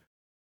container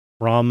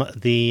from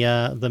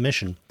the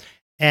mission.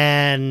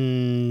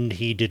 And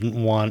he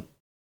didn't want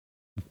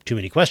too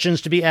many questions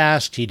to be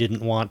asked. He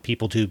didn't want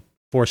people to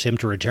force him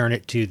to return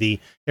it to the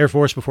Air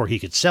Force before he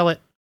could sell it.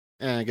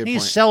 He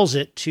sells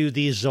it to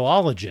the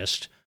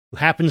zoologist who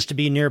happens to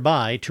be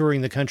nearby,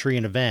 touring the country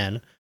in a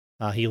van.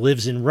 He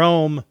lives in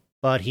Rome,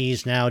 but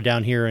he's now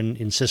down here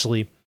in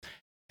Sicily,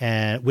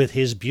 and with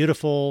his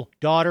beautiful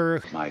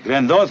daughter, my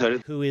granddaughter,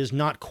 who is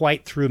not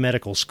quite through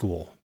medical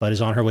school, but is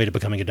on her way to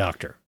becoming a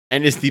doctor.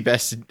 and is the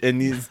best,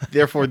 and is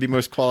therefore the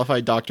most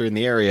qualified doctor in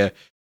the area,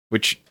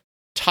 which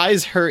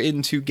ties her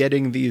into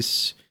getting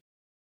these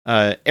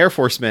Air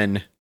Force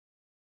men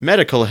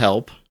medical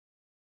help.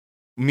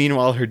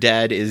 Meanwhile, her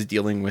dad is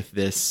dealing with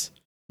this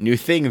new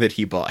thing that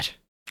he bought.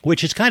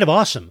 Which is kind of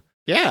awesome.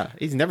 Yeah,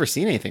 he's never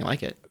seen anything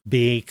like it.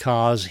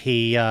 Because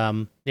he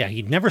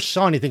never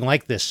saw anything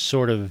like this,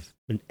 sort of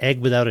an egg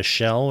without a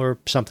shell or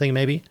something,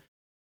 maybe.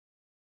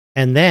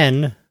 And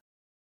then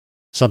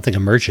something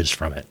emerges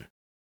from it.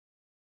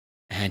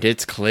 And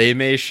it's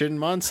claymation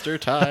monster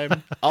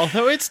time.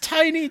 Although it's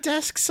tiny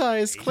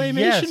desk-sized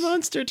claymation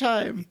monster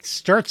time. It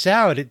starts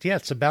out,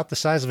 it's about the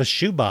size of a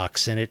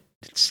shoebox, and it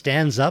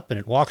stands up and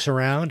it walks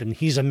around, and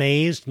he's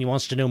amazed, and he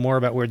wants to know more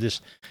about where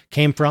this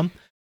came from.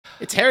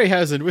 It's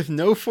Harryhausen with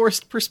no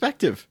forced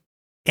perspective.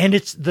 And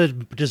the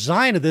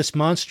design of this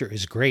monster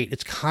is great.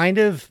 It's kind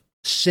of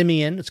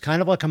simian. It's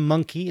kind of like a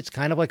monkey. It's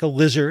kind of like a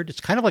lizard. It's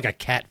kind of like a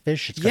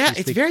catfish. It's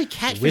very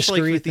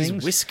catfish-like with these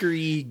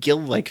whiskery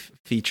gill-like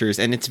features,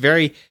 and it's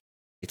very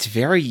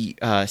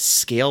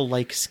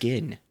scale-like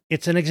skin.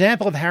 It's an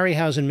example of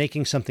Harryhausen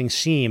making something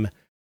seem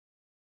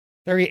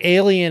very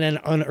alien and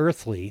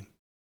unearthly,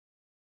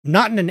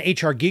 not in an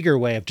H.R. Giger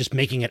way of just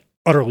making it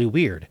utterly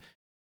weird,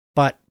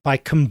 but by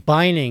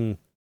combining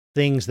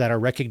things that are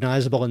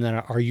recognizable and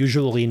that are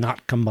usually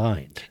not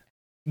combined.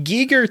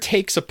 Giger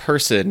takes a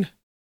person,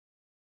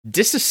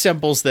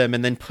 disassembles them,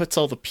 and then puts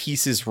all the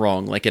pieces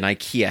wrong like an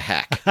IKEA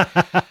hack.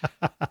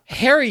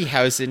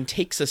 Harryhausen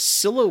takes a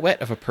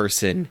silhouette of a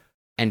person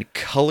and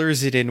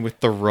colors it in with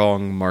the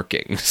wrong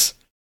markings.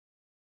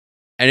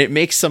 And it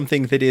makes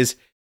something that is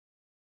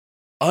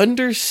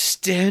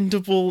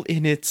understandable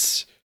in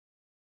its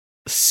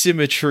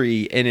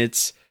symmetry and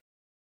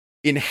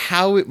in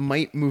how it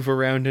might move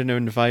around in an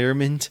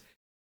environment.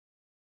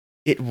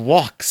 It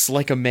walks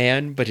like a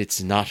man, but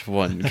it's not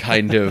one,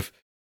 kind of.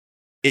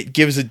 It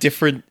gives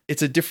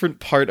it's a different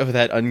part of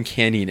that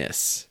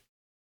uncanniness.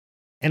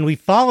 And we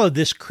follow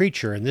this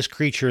creature, and this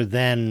creature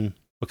then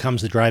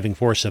becomes the driving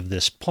force of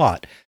this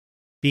plot,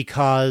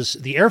 because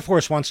the Air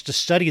Force wants to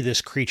study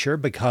this creature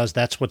because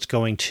that's what's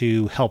going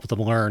to help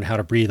them learn how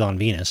to breathe on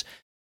Venus.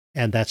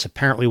 And that's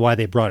apparently why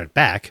they brought it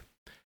back.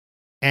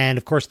 And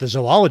of course, the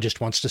zoologist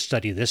wants to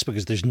study this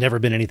because there's never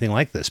been anything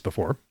like this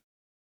before.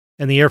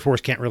 And the Air Force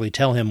can't really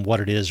tell him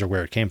what it is or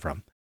where it came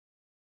from.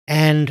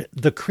 And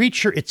the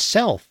creature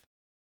itself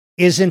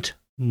isn't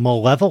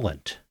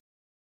malevolent.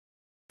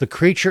 The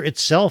creature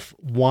itself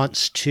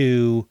wants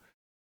to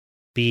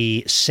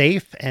be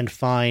safe and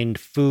find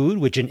food,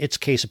 which in its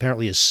case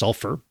apparently is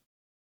sulfur.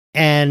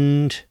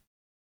 And,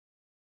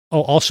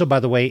 also,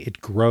 by the way,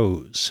 it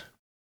grows.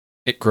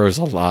 It grows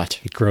a lot.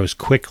 It grows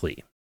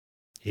quickly.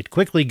 It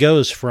quickly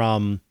goes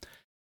from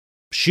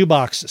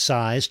shoebox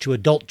size to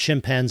adult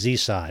chimpanzee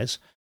size,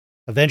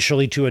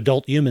 eventually to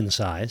adult human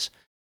size,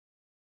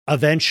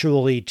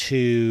 eventually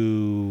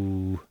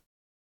to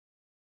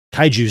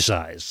kaiju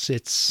size.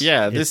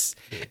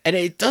 And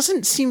it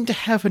doesn't seem to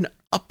have an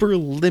upper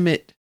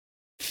limit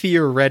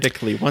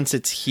theoretically once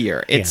it's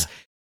here.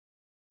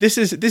 This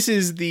is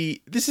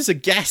a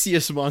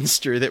gaseous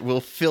monster that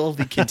will fill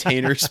the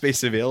container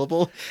space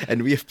available,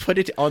 and we have put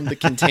it on the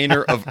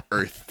container of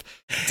Earth.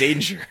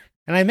 Danger.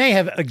 And I may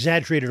have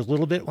exaggerated a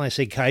little bit when I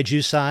say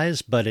kaiju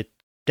size, but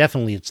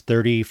it's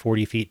 30,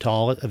 40 feet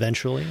tall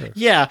eventually.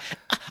 Yeah,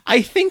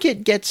 I think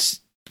it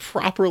gets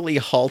properly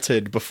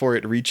halted before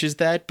it reaches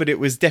that, but it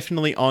was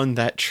definitely on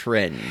that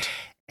trend.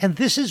 And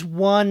this is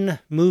one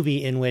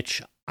movie in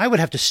which I would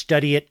have to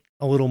study it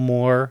a little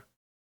more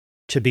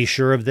to be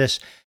sure of this,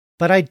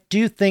 but I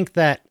do think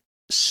that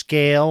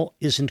scale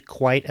isn't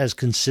quite as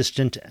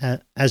consistent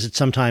as it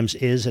sometimes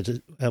is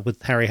with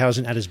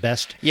Harryhausen at his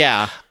best.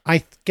 Yeah.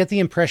 I get the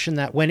impression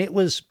that when it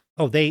was,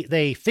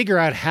 they figure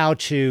out how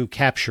to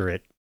capture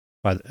it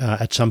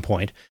at some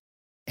point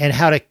and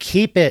how to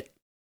keep it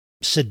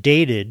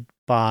sedated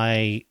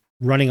by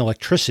running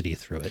electricity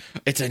through it.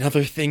 It's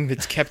another thing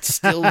that's kept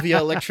still via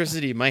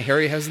electricity. My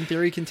Harryhausen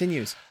theory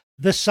continues.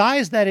 The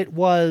size that it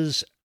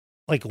was,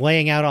 like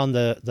laying out on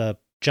the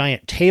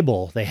giant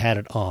table they had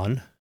it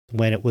on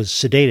when it was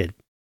sedated,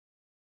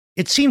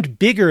 it seemed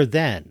bigger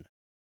then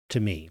to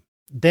me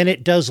than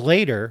it does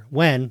later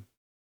when,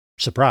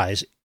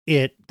 surprise,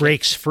 it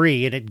breaks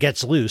free and it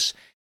gets loose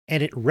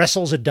and it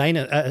wrestles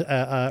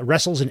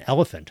wrestles an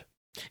elephant.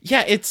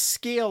 Yeah, it's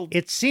scaled.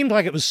 It seemed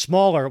like it was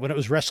smaller when it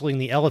was wrestling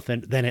the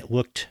elephant than it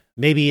looked.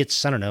 Maybe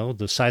it's, I don't know,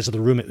 the size of the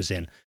room it was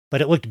in,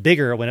 but it looked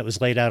bigger when it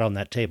was laid out on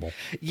that table.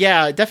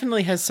 Yeah, it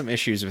definitely has some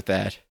issues with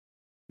that.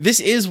 This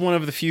is one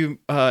of the few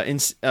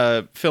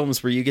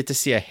films where you get to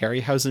see a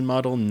Harryhausen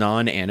model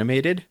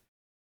non-animated,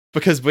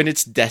 because when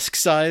it's desk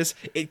size,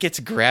 it gets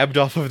grabbed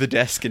off of the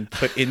desk and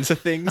put into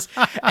things.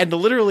 And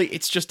literally,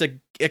 it's just a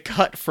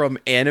cut from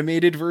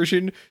animated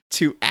version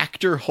to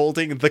actor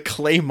holding the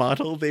clay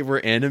model they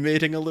were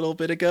animating a little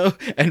bit ago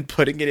and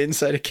putting it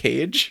inside a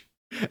cage.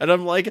 And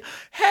I'm like,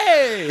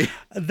 hey!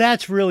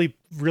 That's really,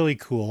 really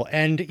cool.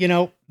 And,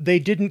 they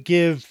didn't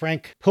give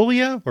Frank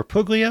Puglia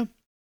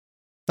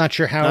Not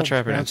sure how Not sure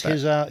I to pronounce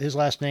pronounced his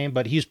last name,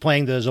 but he's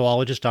playing the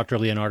zoologist, Dr.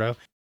 Leonardo.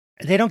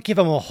 They don't give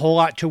him a whole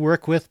lot to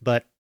work with,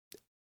 but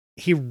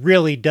he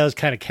really does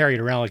kind of carry it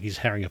around like he's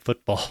carrying a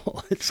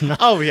football. It's not.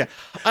 Oh yeah,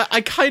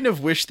 I kind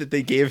of wish that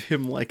they gave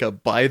him like a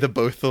by the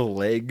both the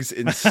legs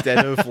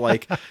instead of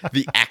like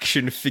the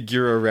action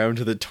figure around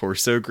the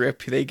torso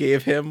grip they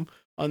gave him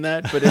on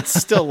that. But it's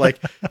still like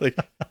hut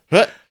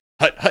hut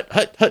hut hut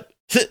hut.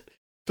 Hut.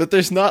 But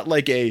there's not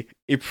like a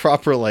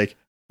proper like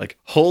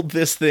hold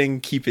this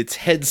thing, keep its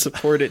head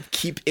supported,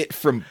 keep it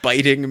from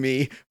biting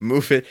me,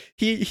 move it.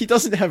 He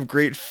doesn't have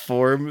great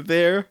form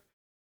there.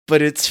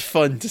 But it's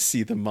fun to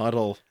see the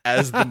model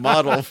as the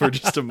model for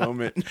just a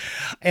moment.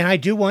 And I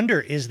do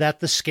wonder, is that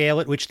the scale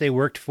at which they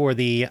worked for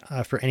the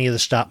for any of the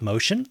stop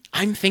motion?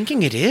 I'm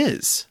thinking it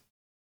is.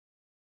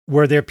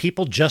 Were there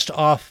people just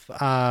off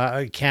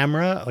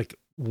camera, like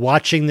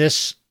watching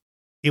this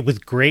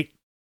with great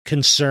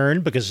concern?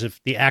 Because if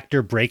the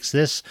actor breaks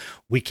this,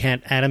 we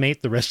can't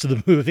animate the rest of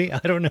the movie. I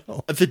don't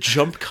know. The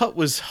jump cut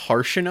was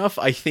harsh enough.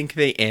 I think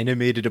they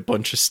animated a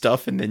bunch of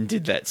stuff and then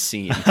did that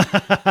scene.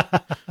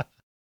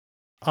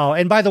 Oh,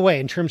 and by the way,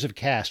 in terms of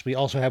cast, we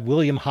also have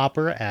William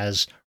Hopper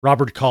as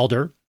Robert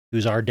Calder,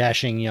 who's our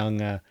dashing young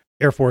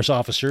Air Force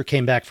officer,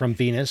 came back from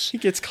Venus. He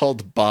gets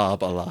called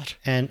Bob a lot.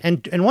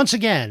 And once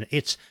again,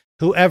 it's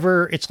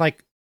whoever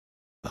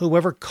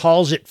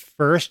calls it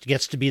first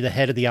gets to be the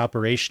head of the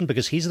operation,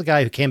 because he's the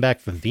guy who came back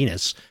from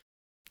Venus.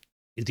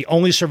 He's the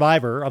only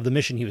survivor of the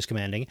mission he was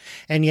commanding,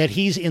 and yet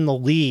he's in the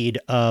lead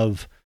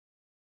of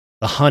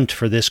the hunt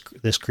for this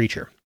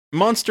creature.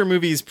 Monster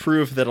movies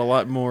prove that a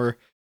lot more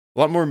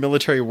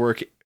military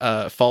work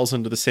falls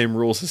under the same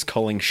rules as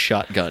calling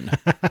shotgun.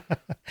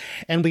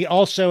 And we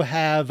also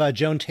have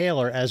Joan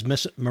Taylor as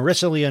Miss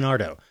Marissa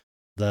Leonardo,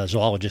 the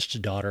zoologist's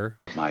daughter.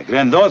 My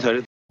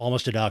granddaughter.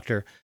 Almost a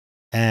doctor,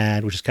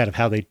 and which is kind of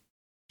how they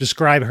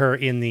describe her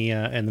in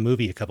the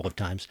movie a couple of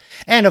times.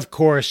 And of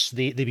course,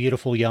 the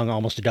beautiful young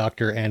almost a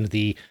doctor and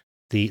the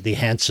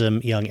handsome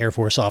young Air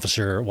Force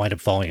officer wind up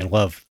falling in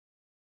love.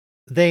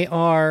 They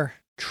are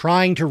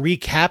trying to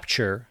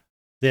recapture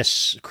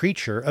this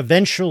creature.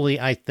 Eventually,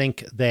 I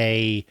think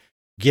they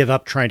give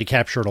up trying to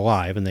capture it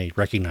alive, and they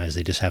recognize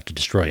they just have to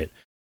destroy it.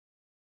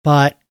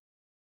 But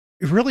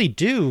really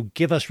do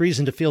give us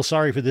reason to feel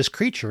sorry for this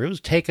creature. It was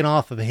taken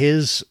off of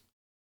his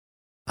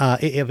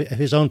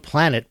own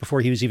planet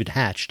before he was even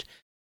hatched,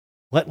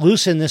 let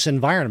loose in this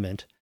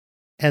environment,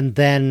 and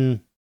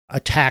then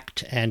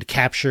attacked and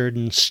captured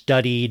and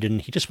studied,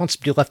 and he just wants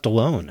to be left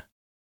alone.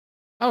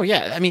 Oh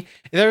yeah, I mean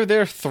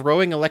they're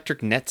throwing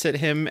electric nets at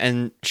him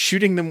and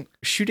shooting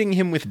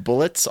him with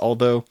bullets,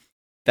 although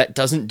that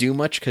doesn't do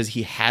much because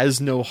he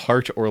has no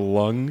heart or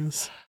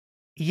lungs.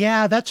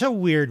 Yeah, that's a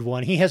weird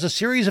one. He has a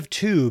series of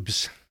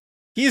tubes.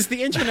 He is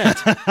the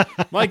internet.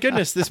 My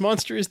goodness, this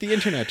monster is the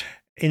internet.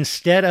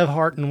 Instead of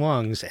heart and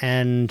lungs,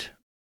 and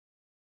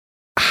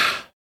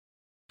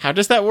how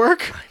does that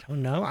work? I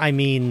don't know. I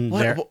mean,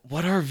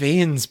 what are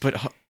veins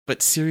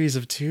but series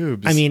of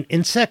tubes? I mean,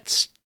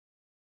 insects.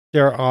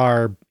 There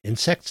are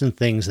insects and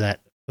things that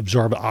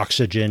absorb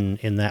oxygen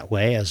in that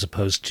way, as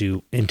opposed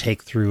to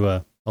intake through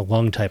a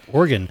lung type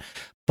organ.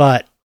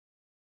 But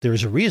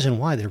there's a reason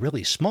why they're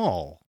really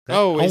small. That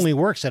only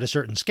works at a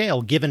certain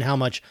scale, given how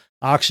much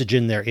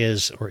oxygen there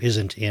is or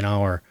isn't in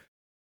our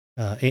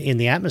in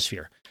the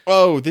atmosphere.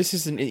 Oh, this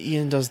is an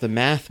Ian does the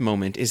math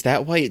moment. Is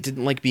that why it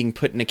didn't like being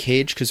put in a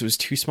cage? Because it was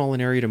too small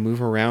an area to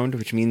move around,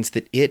 which means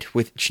that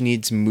which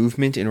needs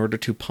movement in order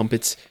to pump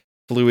its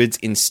fluids,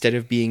 instead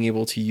of being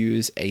able to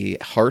use a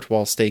heart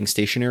while staying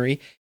stationary,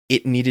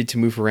 it needed to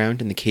move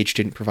around and the cage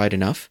didn't provide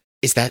enough?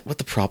 Is that what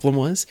the problem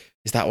was?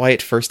 Is that why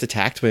it first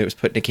attacked when it was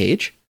put in a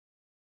cage?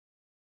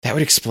 That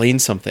would explain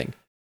something.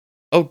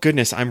 Oh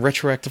goodness, I'm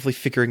retroactively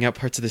figuring out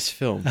parts of this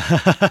film.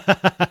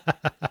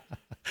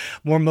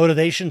 More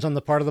motivations on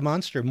the part of the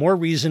monster, more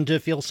reason to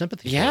feel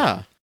sympathy.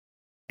 Yeah.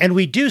 And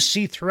we do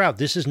see throughout,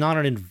 this is not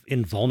an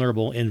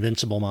invulnerable,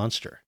 invincible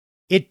monster.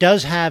 It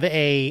does have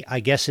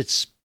I guess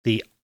it's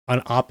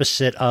an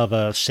opposite of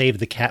a save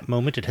the cat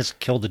moment. It has a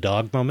kill the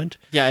dog moment.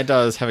 Yeah, it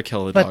does have a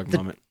kill the dog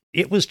moment.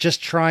 It was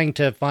just trying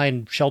to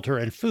find shelter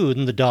and food,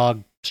 and the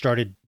dog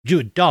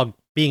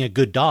being a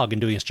good dog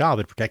and doing its job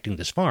at protecting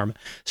this farm,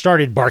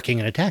 started barking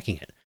and attacking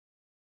it.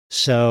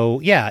 So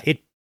yeah,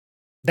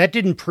 that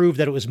didn't prove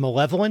that it was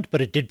malevolent,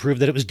 but it did prove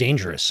that it was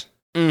dangerous.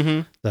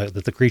 Mm-hmm.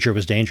 That the creature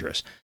was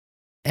dangerous.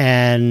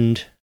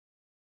 And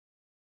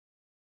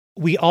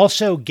we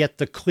also get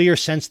the clear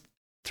sense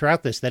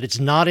throughout this that it's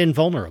not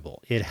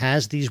invulnerable. It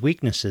has these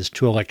weaknesses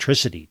to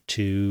electricity,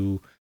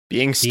 to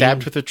being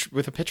stabbed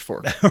with a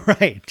pitchfork.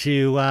 Right.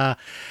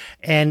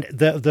 And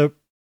the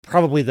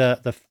probably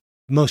the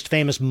most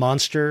famous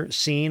monster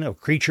scene or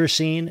creature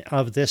scene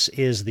of this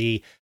is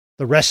the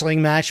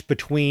wrestling match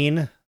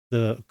between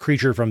the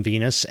creature from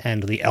Venus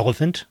and the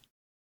elephant.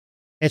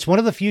 It's one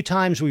of the few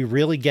times we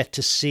really get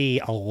to see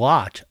a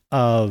lot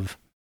of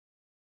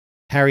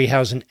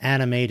Harryhausen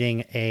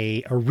animating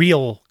a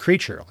real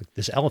creature like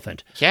this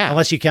elephant. Yeah.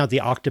 Unless you count the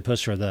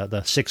octopus or the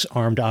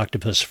 6-armed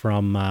octopus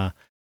from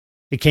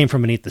it came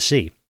from beneath the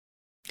sea.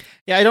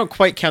 Yeah, I don't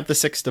quite count the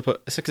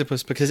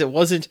Sextopus because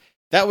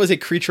that was a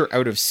creature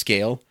out of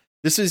scale.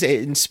 This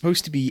is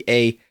supposed to be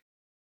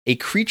a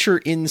creature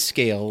in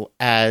scale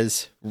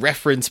as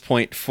reference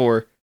point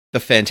for the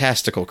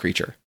fantastical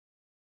creature.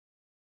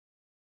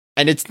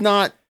 And it's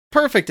not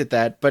perfect at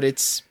that, but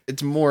it's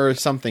more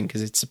something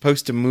because it's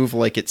supposed to move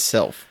like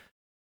itself.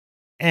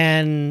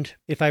 And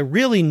if I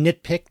really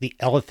nitpick, the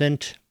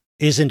elephant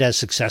isn't as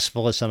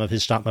successful as some of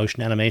his stop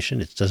motion animation.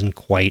 It doesn't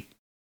quite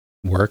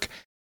work.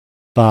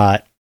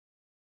 But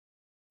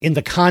in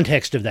the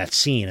context of that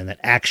scene and that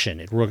action,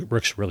 it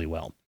works really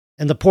well.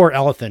 And the poor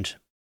elephant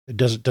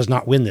does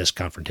not win this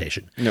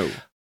confrontation. No.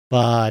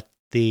 But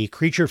the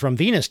creature from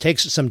Venus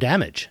takes some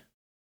damage.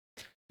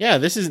 Yeah,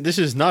 this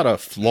is not a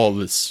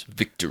flawless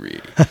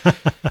victory.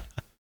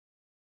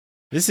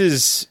 This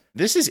is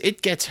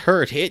it gets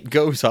hurt. It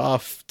goes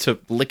off to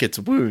lick its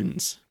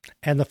wounds.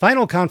 And the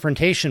final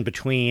confrontation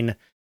between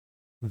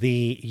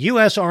the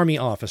U.S. Army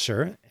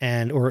officer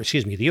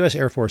the U.S.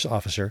 Air Force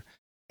officer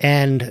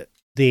and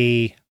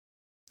the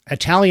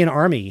Italian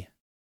Army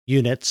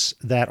units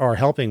that are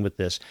helping with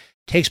this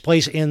takes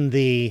place in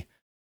the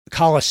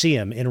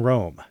Colosseum in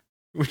Rome.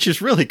 Which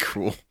is really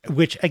cool.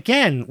 Which,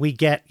 again, we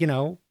get,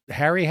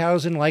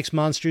 Harryhausen likes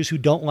monsters who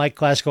don't like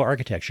classical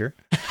architecture.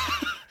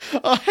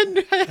 I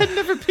had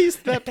never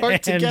pieced that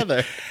part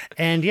together.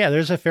 And yeah,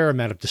 there's a fair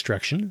amount of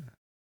destruction.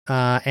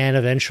 And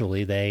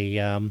eventually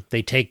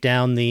they take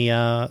down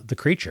the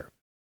creature.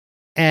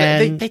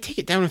 And they take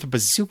it down with a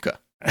bazooka.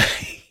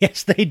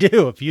 Yes, they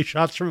do. A few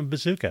shots from a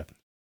bazooka.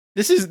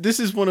 This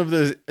is one of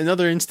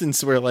another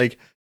instance where like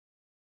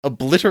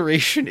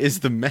obliteration is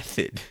the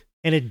method.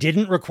 And it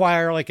didn't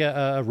require like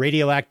a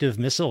radioactive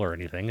missile or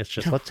anything. It's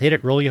just let's hit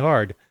it really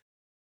hard.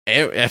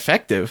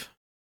 Effective.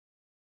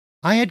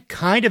 I had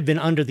kind of been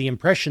under the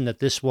impression that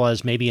this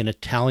was maybe an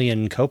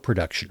Italian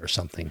co-production or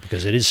something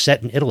because it is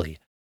set in Italy.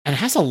 And it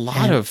has a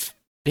lot of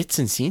bits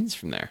and scenes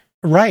from there.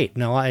 Right.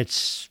 No,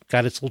 it's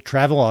got its little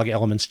travelogue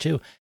elements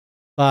too.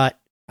 But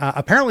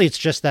apparently it's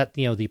just that,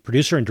 the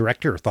producer and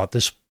director thought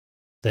that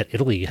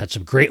Italy had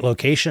some great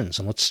locations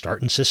and let's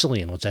start in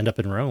Sicily and let's end up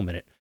in Rome.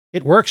 And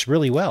it works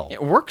really well.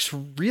 It works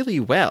really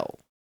well.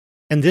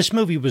 And this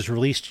movie was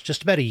released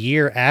just about a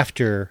year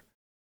after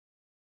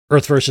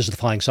Earth versus the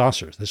Flying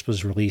Saucers. This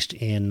was released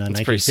in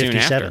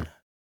 1957.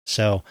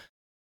 So,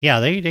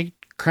 yeah, they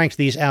cranked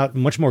these out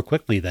much more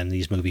quickly than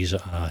these movies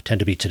tend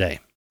to be today.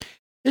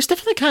 There's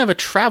definitely kind of a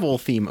travel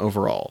theme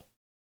overall.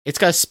 It's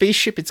got a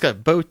spaceship, it's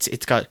got boats,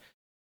 it's got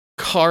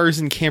cars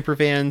and camper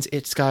vans,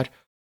 it's got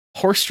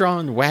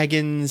horse-drawn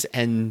wagons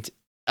and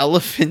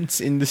elephants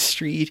in the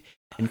street,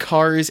 and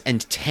cars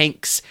and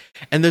tanks,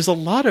 and there's a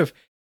lot of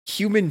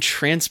human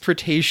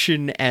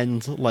transportation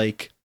and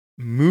like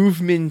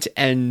movement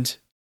and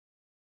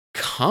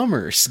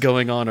commerce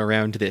going on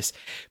around this.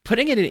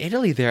 Putting it in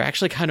Italy there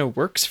actually kind of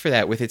works for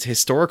that with its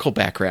historical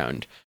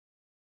background.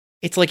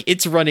 It's like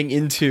it's running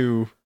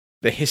into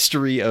the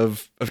history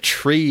of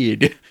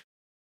trade,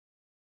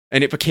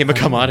 and it became a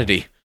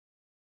commodity.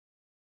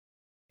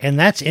 And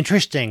that's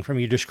interesting from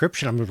your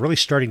description. I'm really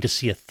starting to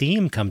see a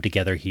theme come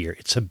together here.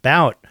 It's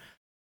about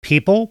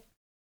people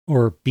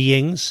or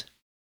beings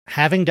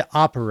having to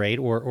operate,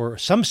 or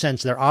some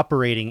sense they're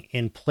operating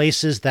in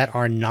places that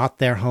are not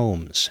their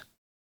homes.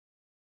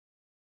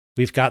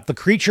 We've got the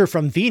creature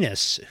from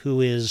Venus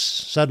who is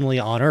suddenly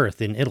on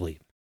Earth in Italy.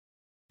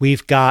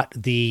 We've got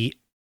the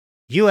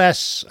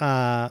U.S.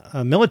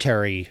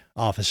 Military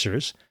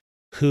officers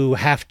who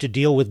have to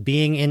deal with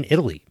being in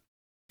Italy.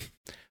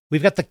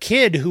 We've got the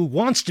kid who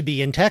wants to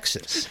be in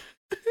Texas.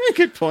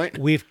 Good point.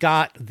 We've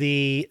got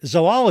the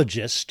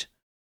zoologist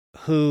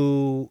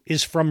who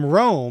is from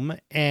Rome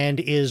and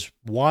is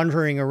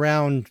wandering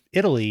around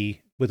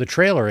Italy with a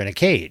trailer in a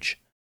cage,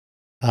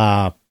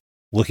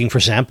 looking for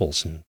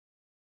samples and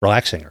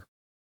relaxing her.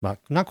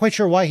 Not quite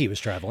sure why he was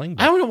traveling.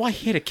 I don't know why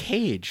he had a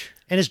cage.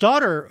 And his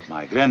daughter,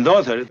 My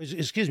granddaughter.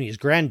 his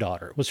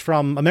granddaughter, was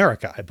from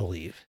America, I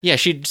believe. Yeah,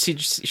 she'd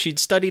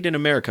studied in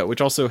America,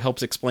 which also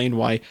helps explain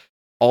why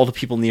all the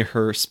people near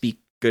her speak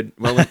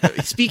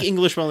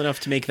English well enough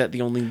to make that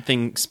the only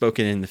thing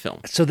spoken in the film.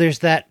 So there's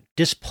that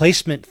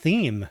displacement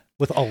theme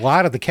with a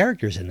lot of the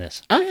characters in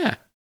this. Oh, yeah.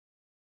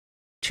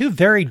 Two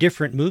very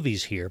different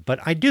movies here, but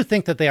I do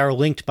think that they are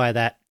linked by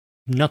that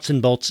nuts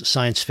and bolts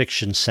science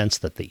fiction sense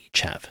that they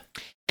each have.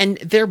 And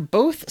they're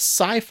both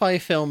sci-fi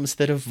films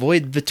that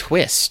avoid the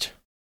twist.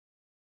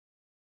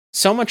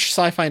 So much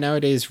sci-fi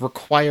nowadays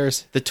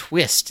requires the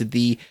twist,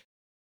 the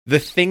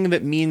thing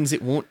that means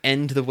it won't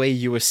end the way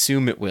you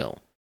assume it will.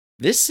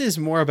 This is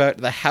more about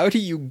the how do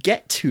you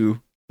get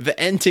to the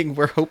ending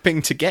we're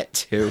hoping to get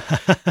to.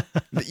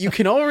 That you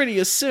can already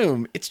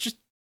assume. It's just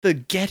the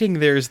getting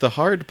there is the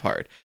hard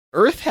part.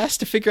 Earth has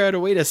to figure out a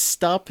way to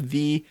stop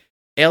the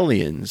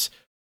aliens.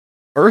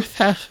 Earth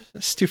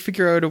has to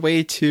figure out a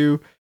way to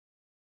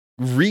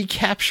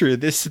recapture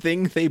this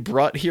thing they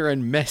brought here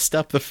and messed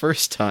up the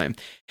first time.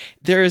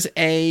 There's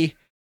a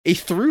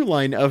through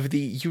line of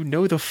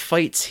the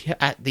fights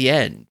at the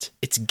end.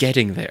 It's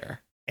getting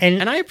there.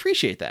 And I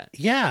appreciate that.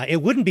 Yeah,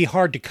 it wouldn't be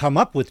hard to come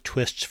up with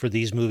twists for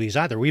these movies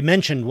either. We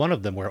mentioned one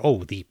of them where,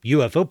 the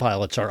UFO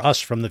pilots are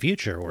us from the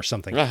future or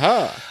something.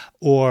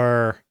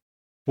 Or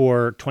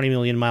for 20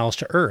 Million Miles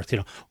to Earth.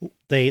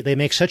 They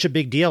make such a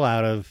big deal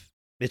out of,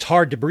 it's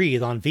hard to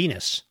breathe on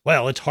Venus.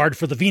 Well, it's hard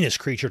for the Venus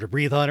creature to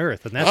breathe on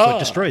Earth, and that's what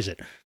destroys it.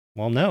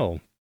 Well,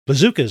 no.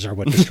 Bazookas are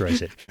what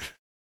destroys it.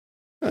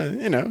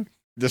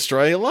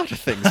 Destroy a lot of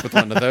things with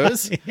one of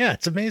those. Yeah,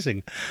 it's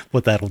amazing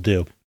what that'll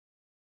do.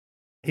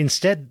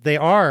 Instead,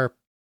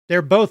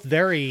 they're both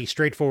very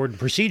straightforward and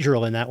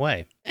procedural in that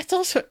way. It's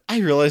also, I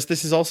realize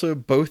this is also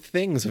both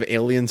things of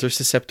aliens are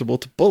susceptible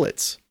to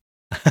bullets.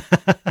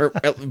 Or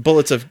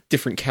bullets of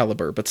different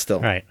caliber, but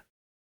still. Right.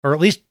 Or at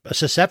least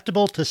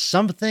susceptible to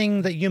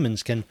something that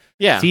humans can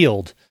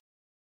field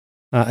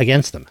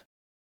against them.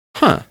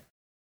 Huh.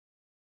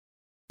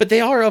 But they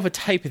are of a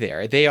type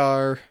there. They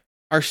are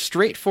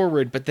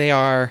straightforward, but they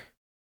are,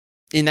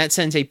 in that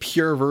sense, a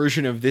pure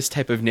version of this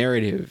type of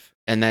narrative.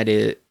 And that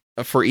is,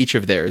 for each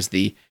of theirs,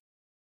 the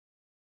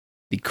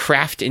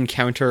craft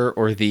encounter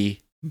or the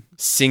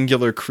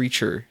singular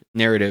creature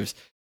narratives.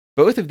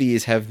 Both of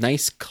these have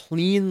nice,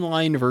 clean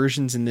line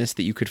versions in this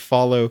that you could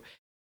follow,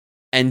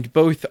 and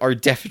both are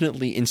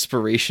definitely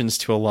inspirations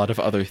to a lot of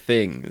other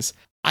things.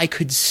 I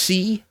could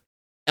see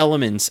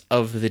elements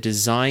of the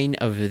design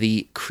of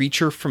the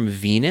creature from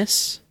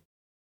Venus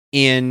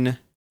in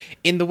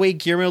the way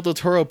Guillermo del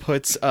Toro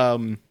puts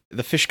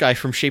the fish guy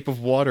from Shape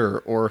of Water,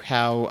 or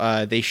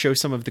how they show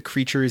some of the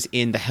creatures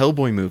in the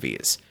Hellboy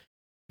movies.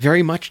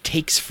 Very much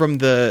takes from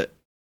the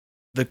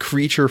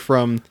creature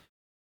from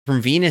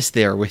Venus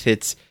there, with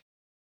its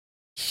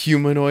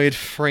humanoid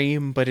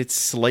frame, but it's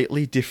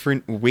slightly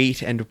different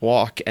weight and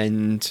walk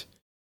and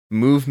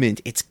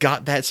movement. It's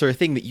got that sort of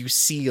thing that you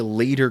see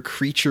later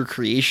creature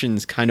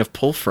creations kind of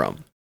pull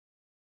from.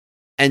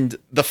 And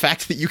the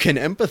fact that you can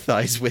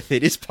empathize with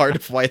it is part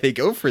of why they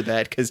go for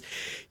that, because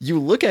you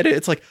look at it,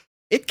 it's like,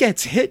 it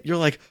gets hit, you're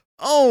like,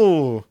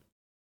 oh,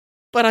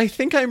 but I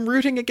think I'm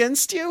rooting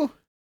against you?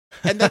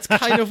 And that's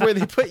kind of where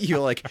they put you.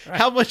 Like,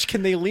 how much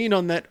can they lean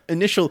on that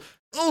initial,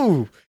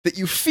 ooh, that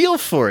you feel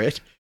for it?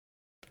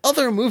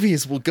 Other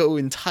movies will go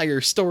entire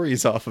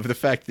stories off of the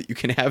fact that you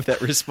can have that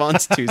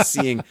response to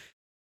seeing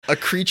a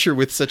creature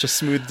with such a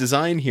smooth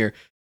design here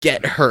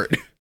get hurt.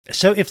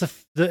 So if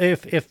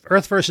if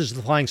Earth versus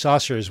the Flying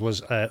Saucers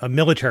was a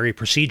military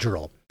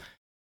procedural,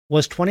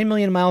 was 20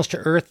 Million Miles to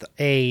Earth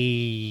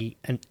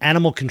an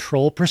animal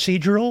control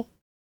procedural?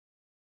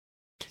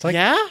 It's like,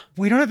 yeah?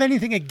 We don't have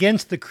anything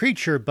against the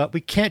creature, but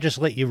we can't just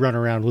let you run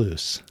around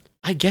loose.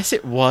 I guess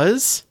it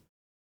was.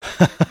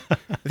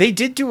 They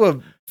did do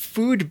a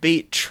food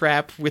bait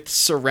trap with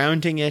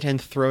surrounding it and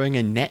throwing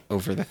a net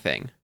over the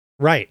thing.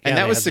 Right. And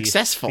that was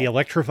successful. The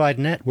electrified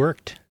net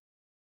worked.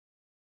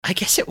 I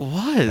guess it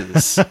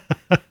was.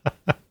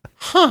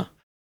 Huh.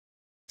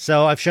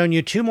 So I've shown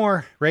you 2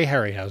 more Ray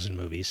Harryhausen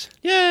movies.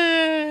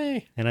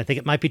 Yay! And I think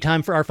it might be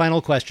time for our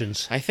final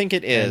questions. I think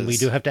it is. And we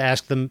do have to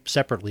ask them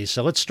separately.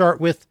 So let's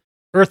start with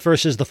Earth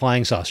versus the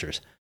Flying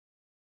Saucers.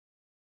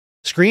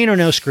 Screen or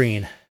no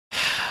screen?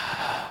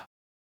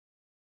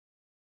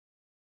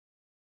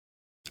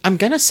 I'm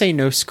going to say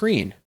no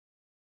screen.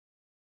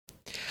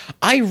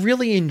 I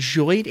really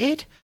enjoyed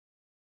it,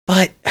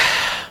 but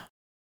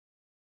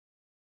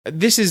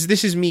this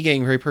is me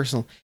getting very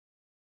personal.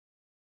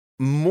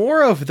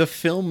 More of the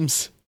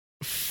film's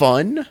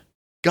fun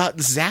got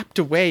zapped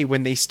away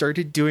when they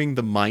started doing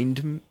the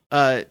mind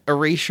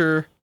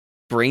erasure,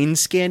 brain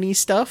scanny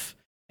stuff.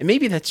 And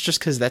maybe that's just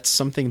because that's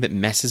something that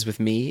messes with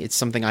me. It's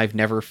something I've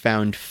never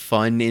found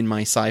fun in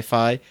my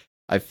sci-fi.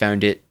 I've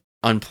found it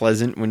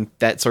unpleasant when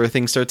that sort of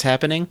thing starts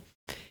happening.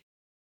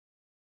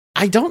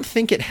 I don't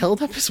think it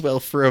held up as well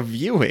for a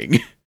viewing.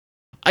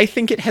 I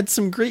think it had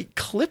some great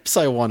clips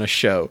I want to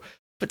show,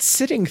 but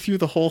sitting through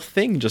the whole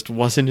thing just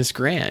wasn't as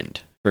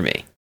grand for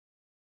me.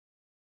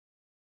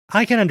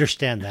 I can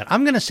understand that.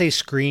 I'm going to say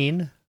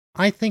screen.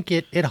 I think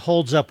it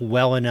holds up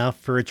well enough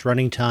for its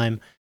running time,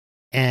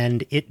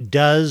 and it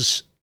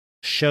does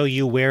show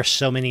you where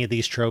so many of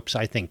these tropes,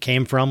 I think,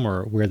 came from,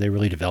 or where they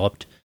really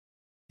developed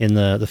in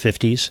the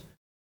 50s.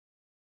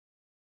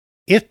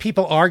 If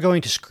people are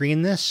going to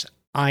screen this,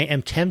 I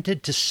am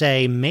tempted to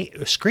say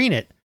screen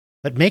it,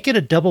 but make it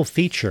a double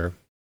feature.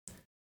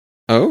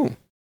 Oh.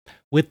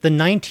 With the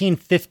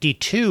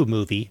 1952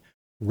 movie,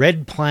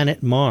 Red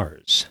Planet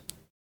Mars.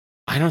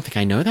 I don't think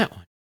I know that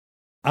one.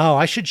 Oh,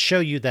 I should show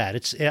you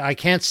that. I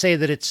can't say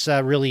that it's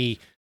really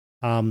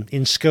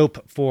in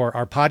scope for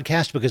our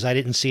podcast because I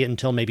didn't see it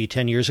until maybe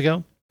 10 years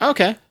ago.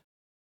 Okay.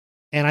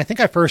 And I think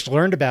I first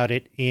learned about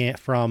it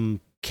from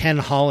Ken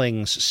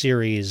Holling's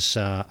series,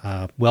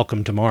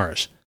 Welcome to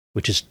Mars,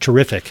 which is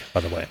terrific,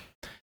 by the way.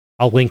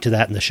 I'll link to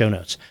that in the show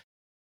notes.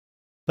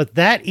 But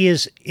that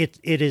is, it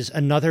is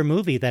another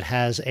movie that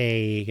has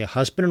a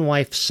husband and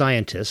wife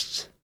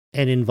scientists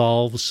and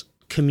involves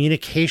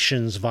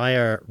communications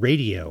via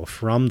radio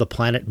from the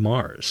planet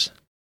Mars.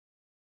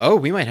 Oh,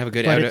 we might have a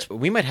good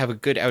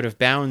out of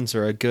bounds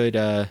or a good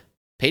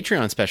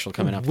Patreon special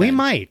coming up. We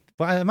might.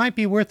 Well, it might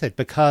be worth it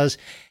because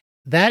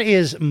That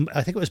is,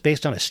 I think it was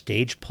based on a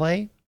stage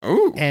play,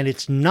 Oh, and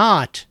it's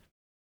not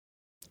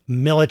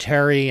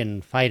military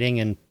and fighting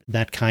and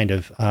that kind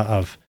of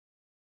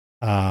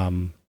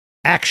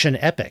action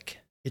epic.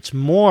 It's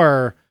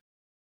more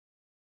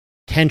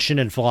tension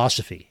and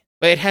philosophy.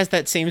 but it has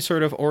that same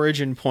sort of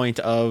origin point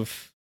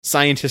of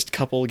scientist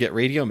couple get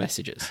radio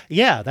messages.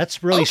 Yeah,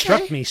 that's really Okay.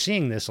 struck me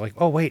seeing this. Like,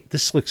 oh wait,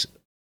 this looks.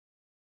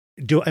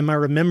 Am I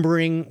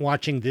remembering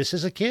watching this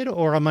as a kid,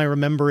 or am I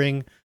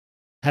remembering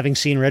having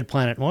seen Red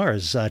Planet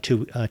Mars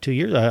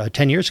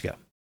 10 years ago?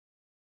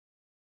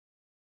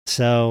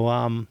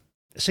 So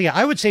yeah,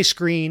 I would say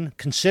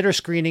consider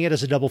screening it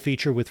as a double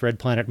feature with Red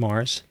Planet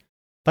Mars,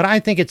 but I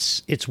think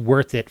it's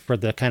worth it for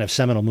the kind of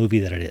seminal movie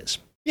that it is.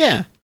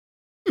 Yeah.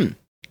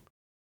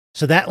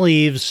 So that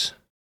leaves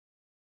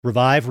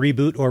revive,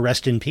 reboot, or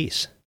rest in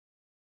peace.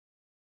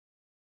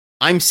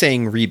 I'm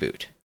saying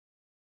reboot.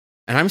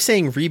 And I'm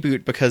saying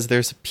reboot because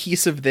there's a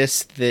piece of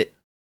this that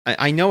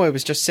I know I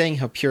was just saying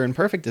how pure and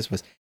perfect this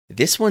was.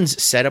 This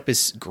one's setup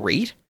is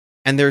great.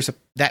 And there's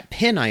that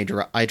pin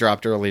I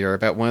dropped earlier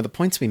about one of the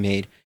points we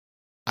made.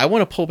 I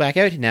want to pull back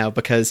out now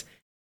because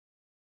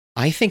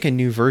I think a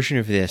new version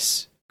of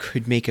this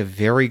could make a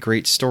very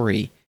great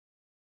story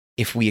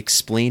if we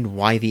explained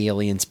why the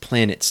aliens'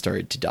 planet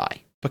started to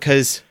die.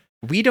 Because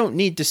we don't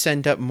need to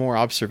send up more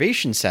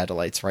observation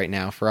satellites right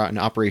now for an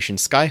Operation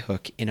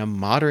Skyhook in a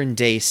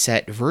modern-day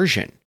set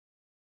version.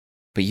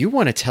 But you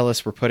want to tell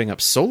us we're putting up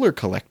solar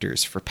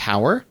collectors for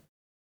power?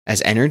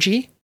 As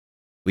energy?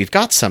 We've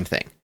got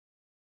something.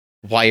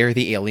 Why are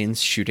the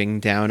aliens shooting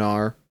down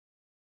our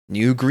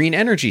new green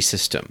energy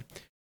system?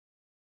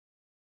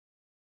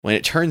 When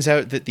it turns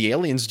out that the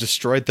aliens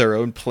destroyed their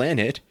own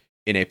planet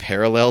in a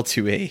parallel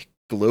to a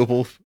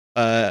global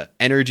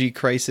energy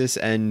crisis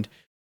and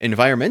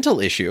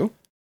environmental issue,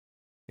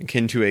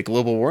 akin to a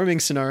global warming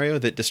scenario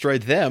that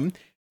destroyed them,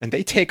 and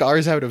they take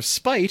ours out of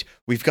spite,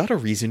 we've got a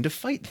reason to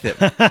fight them.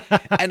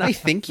 And I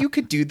think you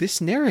could do this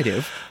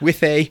narrative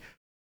with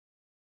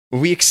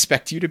we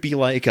expect you to be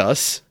like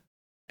us,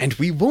 and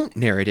we won't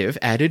narrative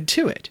added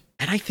to it.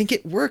 And I think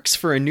it works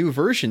for a new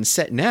version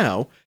set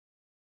now,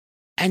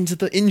 and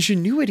the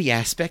ingenuity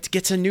aspect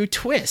gets a new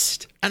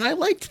twist. And I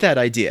liked that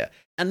idea.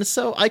 And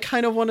so I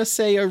kind of want to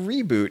say a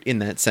reboot in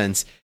that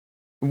sense,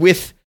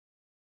 with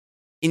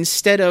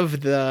instead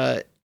of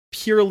the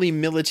purely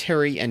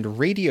military and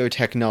radio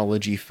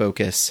technology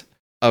focus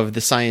of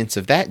the science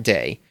of that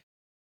day,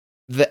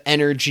 the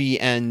energy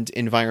and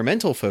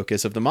environmental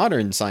focus of the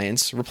modern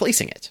science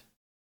replacing it.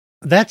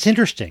 That's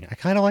interesting. I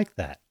kind of like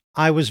that.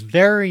 I was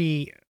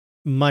very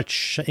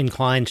much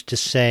inclined to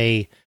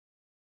say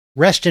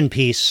rest in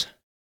peace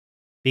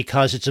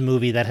because it's a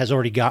movie that has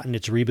already gotten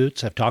its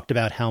reboots. I've talked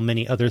about how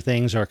many other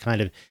things are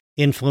kind of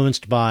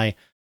influenced by,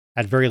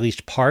 at very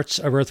least, parts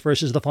of Earth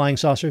versus the Flying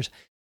Saucers.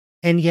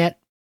 And yet,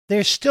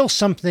 there's still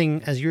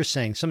something, as you're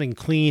saying, something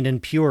clean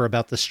and pure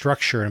about the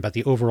structure and about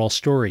the overall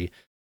story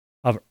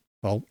of,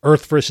 well,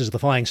 Earth versus the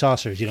Flying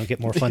Saucers. You don't get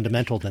more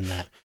fundamental than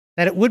that.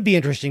 That it would be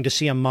interesting to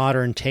see a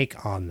modern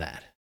take on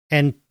that.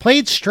 And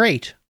played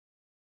straight,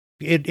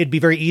 it'd be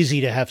very easy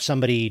to have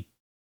somebody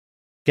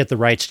get the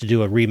rights to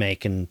do a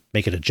remake and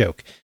make it a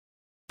joke.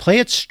 Play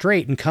it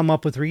straight and come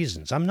up with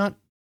reasons. I don't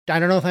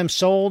know if I'm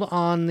sold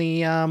on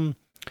the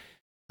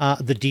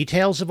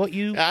details of what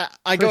you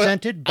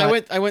presented.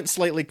 I went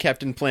slightly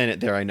Captain Planet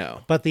there, I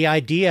know. But the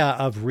idea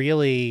of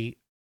really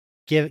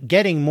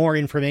getting more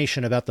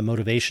information about the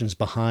motivations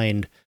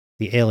behind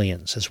the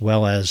aliens, as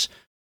well as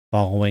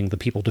following the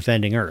people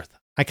defending Earth,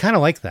 I kind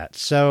of like that.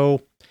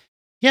 So,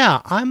 yeah,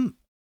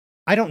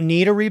 I don't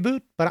need a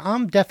reboot, but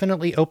I'm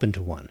definitely open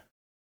to one.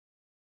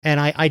 And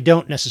I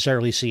don't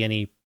necessarily see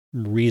any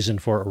reason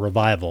for a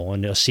revival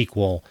and a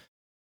sequel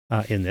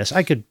in this.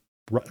 We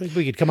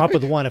could come up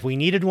with one if we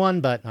needed one,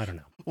 but I don't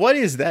know. What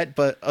is that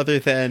but other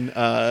than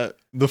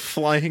the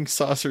flying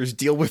saucers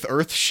deal with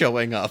Earth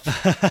showing up,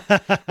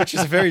 which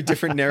is a very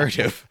different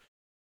narrative.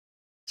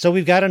 So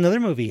we've got another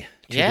movie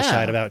to Yeah.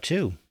 decide about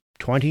too.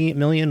 20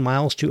 Million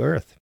Miles to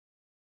Earth.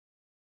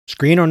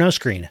 Screen or no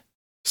screen?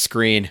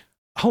 Screen.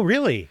 Oh,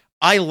 really?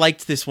 I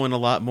liked this one a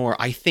lot more.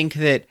 I think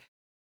that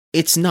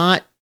it's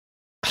not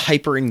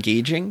hyper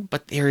engaging,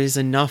 but there is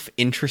enough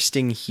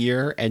interesting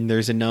here, and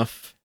there's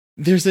enough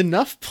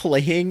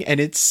playing, and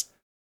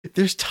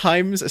there's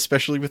times,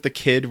 especially with the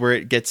kid, where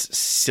it gets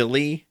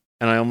silly,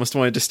 and I almost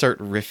wanted to start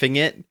riffing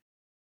it.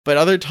 But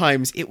other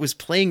times, it was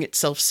playing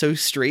itself so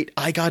straight,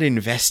 I got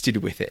invested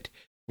with it.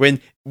 When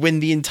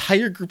the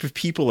entire group of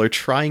people are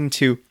trying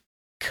to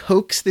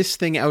coax this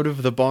thing out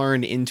of the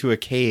barn into a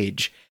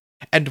cage,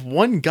 and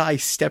one guy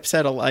steps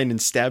out of line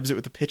and stabs it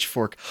with a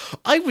pitchfork,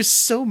 I was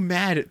so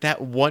mad at that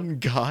one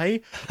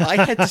guy, I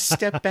had to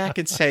step back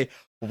and say,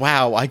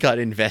 wow, I got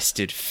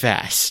invested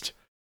fast.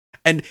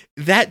 And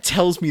that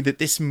tells me that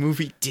this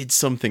movie did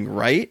something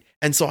right.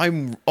 And so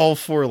I'm all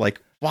for,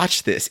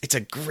 watch this. It's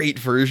a great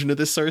version of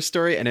this sort of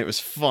story, and it was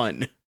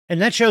fun.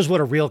 And that shows what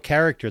a real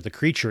character the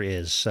creature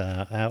is.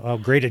 How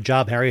great a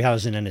job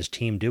Harryhausen and his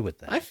team do with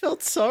that. I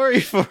felt sorry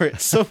for it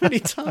so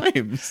many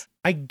times.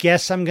 I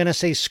guess I'm going to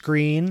say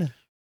screen,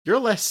 You're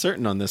less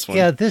certain on this one.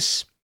 Yeah,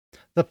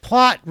 the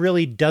plot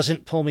really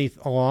doesn't pull me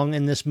along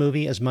in this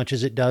movie as much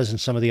as it does in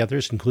some of the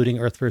others, including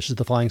Earth versus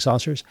the Flying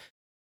Saucers.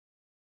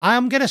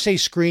 I'm going to say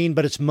screen,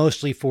 but it's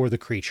mostly for the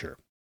creature,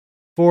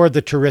 for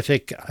the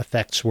terrific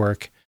effects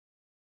work,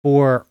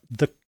 for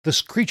the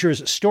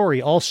creature's story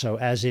also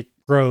as it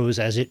grows,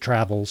 as it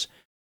travels.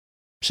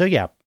 So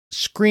yeah,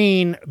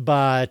 screen,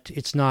 but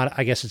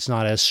I guess it's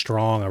not as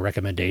strong a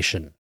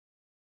recommendation.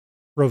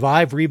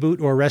 Revive, reboot,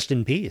 or rest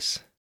in peace?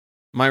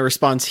 My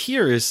response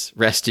here is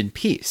rest in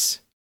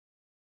peace.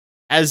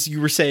 As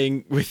you were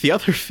saying with the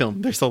other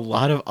film, there's a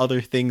lot of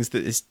other things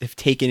that have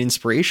taken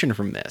inspiration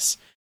from this.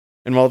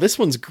 And while this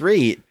one's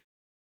great,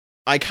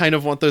 I kind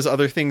of want those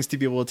other things to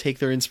be able to take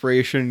their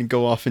inspiration and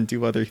go off and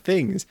do other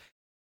things.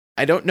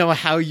 I don't know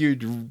how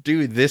you'd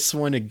do this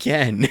one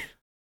again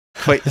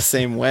quite the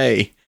same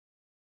way.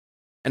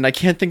 And I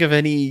can't think of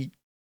any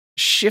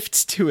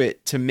shifts to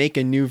it to make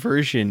a new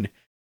version.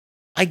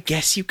 I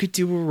guess you could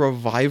do a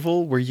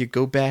revival where you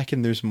go back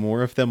and there's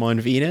more of them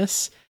on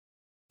Venus,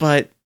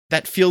 but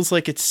that feels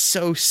like it's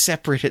so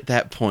separate at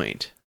that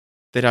point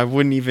that I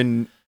wouldn't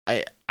even...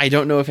 I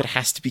don't know if it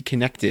has to be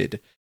connected.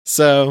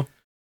 So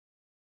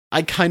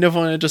I kind of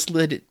want to just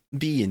let it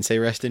be and say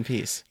rest in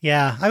peace.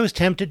 Yeah, I was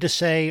tempted to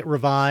say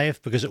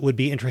revive because it would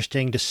be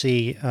interesting to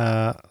see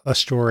a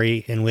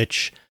story in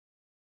which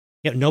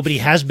nobody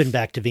has been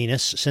back to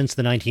Venus since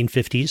the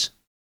 1950s.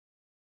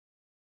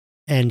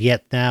 And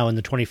yet now in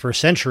the 21st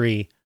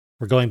century,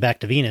 we're going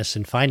back to Venus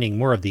and finding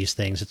more of these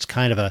things. It's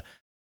kind of a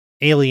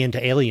alien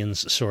to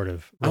aliens sort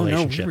of relationship.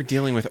 Oh no, we were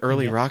dealing with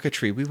early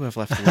rocketry. We would have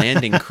left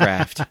landing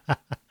craft.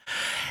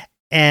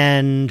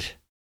 And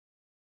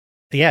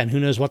who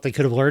knows what they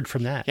could have learned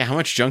from that. Yeah, how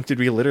much junk did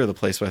we litter the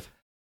place with?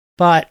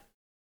 But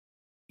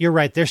you're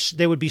right.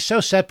 They would be so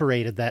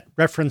separated that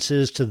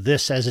references to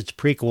this as its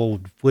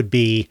prequel would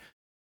be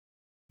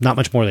not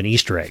much more than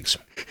Easter eggs.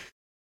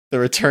 The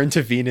Return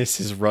to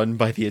Venus is run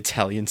by the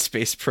Italian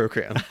space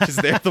program because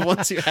they're the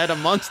ones who had a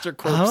monster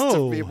corpse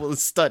to be able to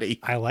study.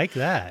 I like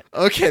that.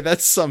 Okay,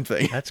 that's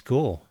something. That's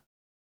cool.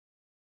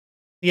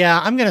 Yeah,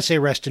 I'm going to say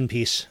rest in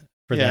peace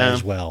for that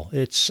as well.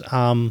 It's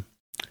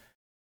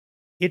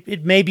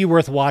it may be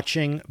worth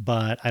watching,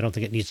 but I don't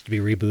think it needs to be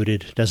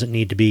rebooted. It doesn't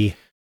need to be.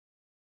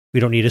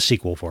 We don't need a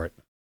sequel for it.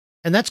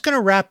 And that's going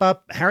to wrap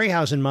up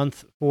Harryhausen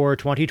month for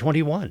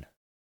 2021.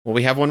 Well,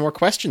 we have one more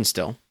question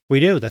still. We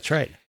do. That's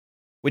right.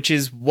 Which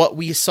is what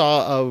we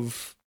saw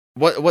of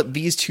what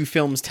these two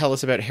films tell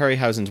us about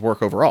Harryhausen's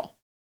work overall.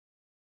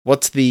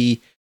 What's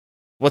the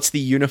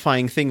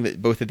unifying thing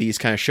that both of these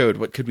kind of showed?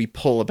 What could we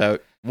pull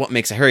about what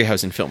makes a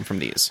Harryhausen film from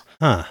these?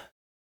 Huh.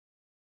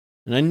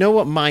 And I know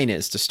what mine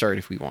is to start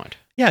if we want.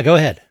 Yeah, go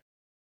ahead.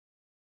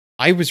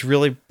 I was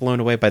really blown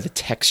away by the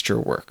texture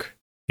work.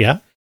 Yeah?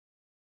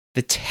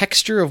 The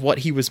texture of what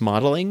he was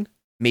modeling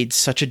made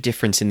such a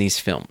difference in these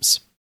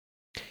films.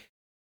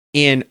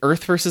 In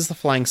Earth versus the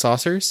Flying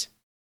Saucers,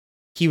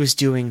 he was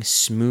doing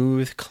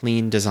smooth,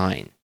 clean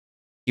design.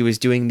 He was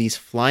doing these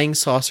flying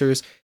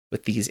saucers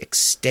with these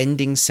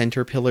extending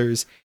center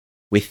pillars,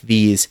 with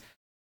these,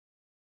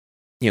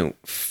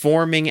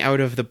 forming out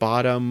of the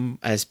bottom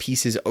as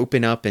pieces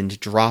open up and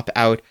drop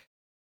out,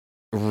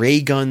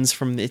 ray guns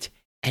from it,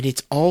 and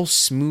it's all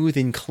smooth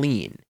and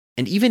clean.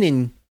 And even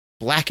in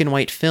black and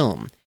white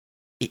film,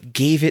 it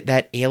gave it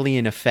that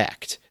alien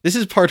effect. This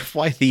is part of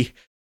why the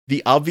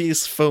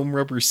obvious foam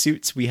rubber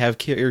suits we have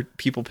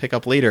people pick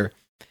up later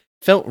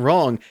felt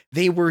wrong.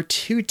 They were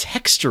too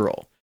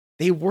textural.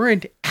 They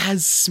weren't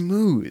as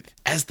smooth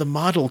as the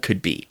model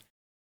could be.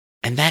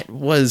 And that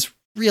was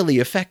really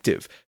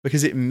effective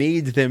because it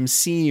made them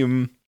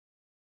seem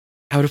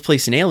out of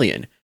place and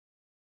alien.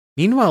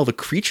 Meanwhile, the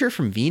creature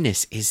from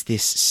Venus is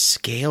this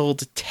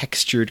scaled,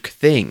 textured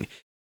thing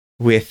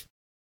with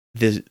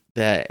the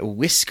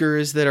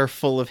whiskers that are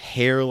full of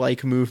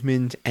hair-like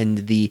movement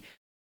and the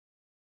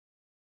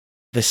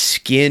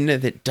skin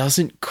that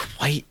doesn't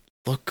quite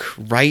look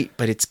right,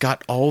 but it's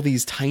got all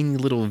these tiny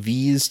little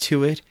V's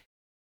to it.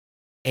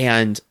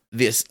 And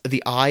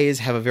the eyes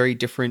have a very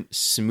different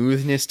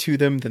smoothness to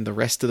them than the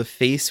rest of the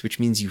face, which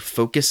means you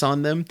focus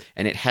on them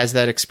and it has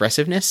that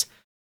expressiveness.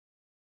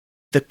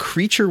 The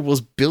creature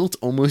was built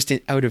almost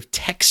out of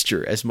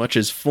texture as much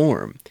as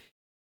form.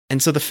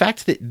 And so the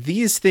fact that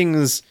these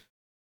things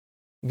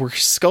were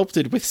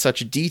sculpted with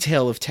such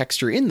detail of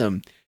texture in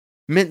them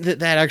meant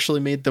that actually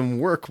made them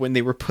work when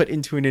they were put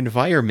into an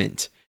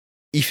environment.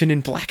 Even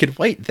in black and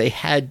white, they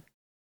had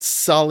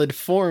solid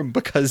form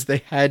because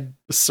they had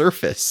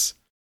surface.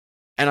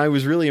 And I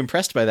was really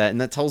impressed by that. And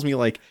that tells me,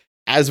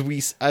 as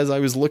I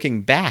was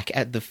looking back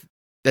at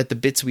the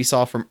bits we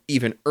saw from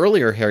even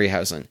earlier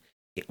Harryhausen,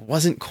 it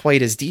wasn't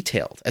quite as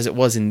detailed as it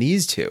was in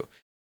these two.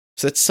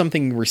 So that's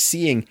something we're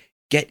seeing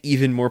get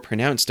even more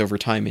pronounced over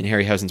time in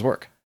Harryhausen's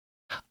work.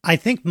 I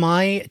think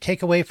my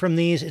takeaway from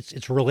these,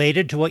 it's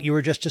related to what you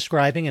were just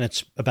describing, and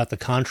it's about the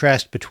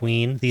contrast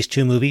between these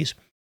two movies.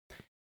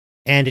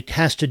 And it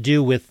has to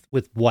do with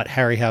what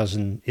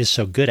Harryhausen is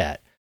so good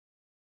at.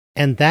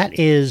 And that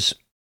is,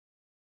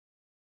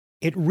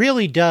 it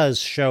really does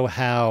show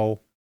how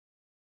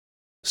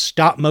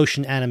stop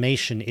motion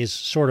animation is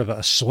sort of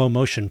a slow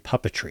motion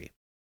puppetry.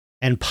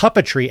 And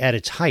puppetry at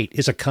its height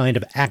is a kind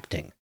of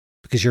acting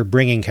because you're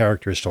bringing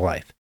characters to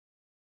life.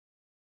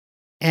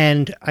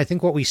 And I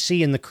think what we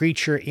see in The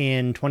Creature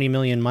in 20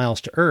 Million Miles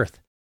to Earth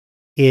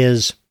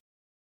is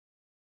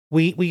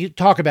we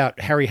talk about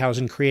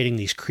Harryhausen creating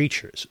these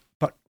creatures,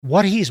 but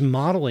what he's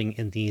modeling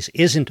in these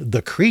isn't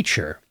the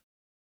creature,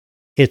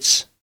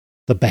 it's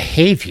the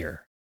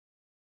behavior.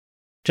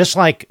 Just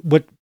like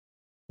what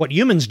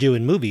humans do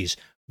in movies,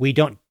 we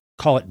don't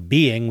call it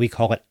being, we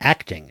call it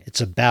acting.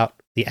 It's about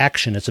the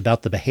action, it's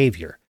about the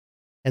behavior.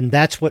 And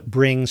that's what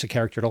brings a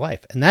character to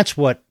life. And that's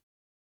what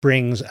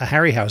brings a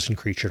Harryhausen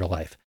creature to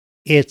life.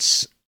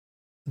 It's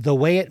the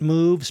way it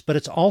moves, but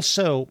it's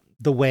also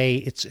the way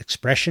its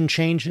expression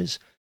changes,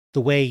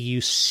 the way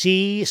you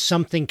see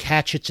something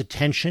catch its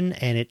attention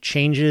and it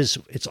changes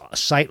its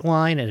sight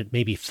line and it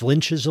maybe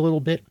flinches a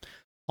little bit.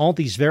 All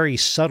these very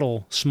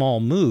subtle, small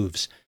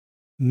moves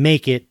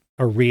make it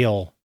a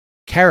real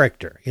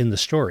character in the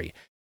story.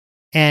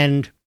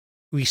 And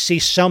we see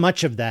so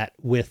much of that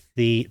with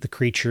the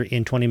creature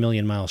in 20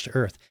 Million Miles to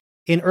Earth.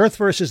 In Earth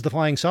versus the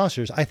Flying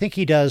Saucers, I think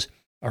he does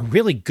a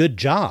really good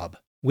job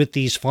with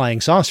these flying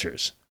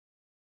saucers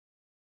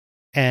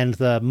and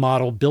the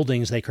model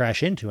buildings they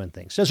crash into and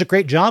things. Does a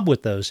great job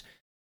with those,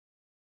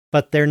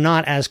 but they're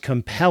not as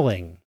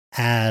compelling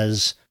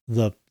as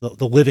the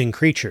living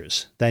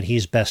creatures that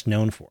he's best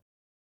known for.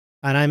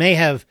 And I may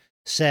have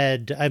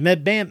said, I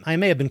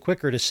may have been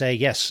quicker to say,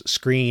 yes,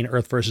 screen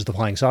Earth versus the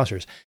Flying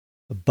Saucers,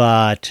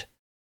 but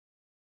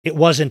it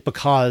wasn't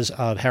because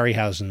of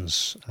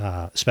Harryhausen's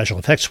special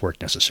effects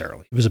work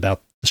necessarily. It was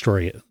about the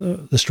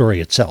story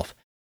itself.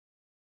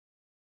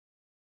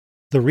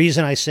 The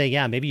reason I say,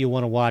 yeah, maybe you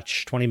want to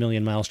watch 20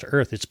 Million Miles to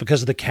Earth, it's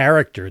because of the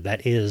character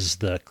that is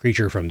the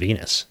creature from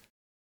Venus.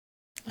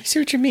 I see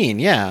what you mean,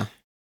 yeah.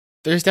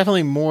 There's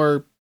definitely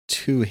more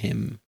to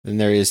him than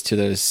there is to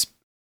those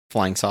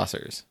flying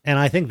saucers. And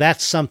I think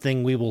that's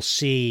something we will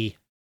see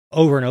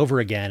over and over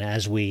again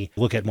as we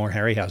look at more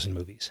Harryhausen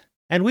movies.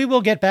 And we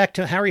will get back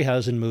to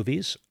Harryhausen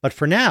movies, but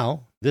for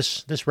now,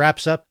 this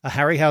wraps up a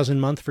Harryhausen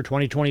month for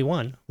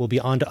 2021. We'll be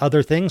on to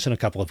other things in a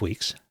couple of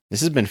weeks.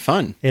 This has been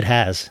fun. It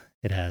has.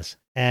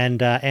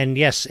 And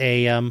yes,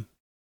 a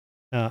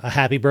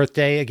happy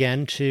birthday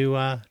again to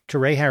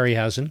Ray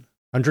Harryhausen,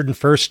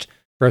 101st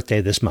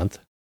birthday this month.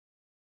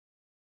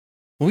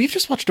 Well, we've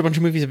just watched a bunch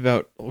of movies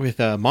with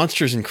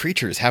monsters and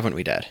creatures, haven't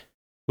we, Dad?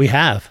 We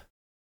have.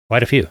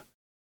 Quite a few.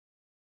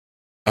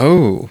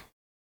 Oh.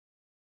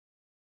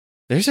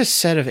 There's a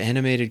set of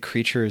animated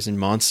creatures and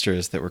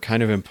monsters that were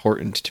kind of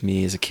important to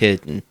me as a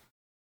kid and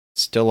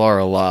still are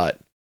a lot.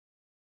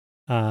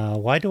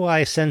 Why do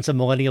I sense a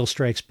Millennial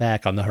Strikes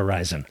Back on the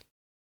horizon?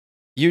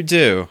 You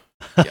do.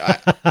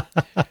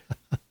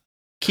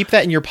 Keep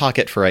that in your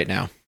pocket for right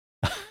now.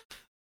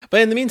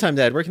 But in the meantime,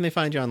 Dad, where can they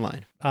find you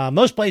online?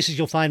 Most places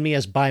you'll find me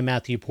as By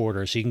Matthew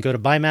Porter. So you can go to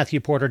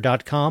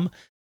bymatthewporter.com.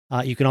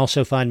 You can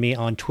also find me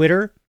on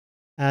Twitter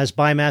as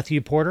By Matthew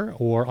Porter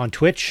or on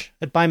Twitch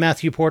at By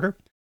Matthew Porter.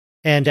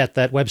 And at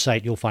that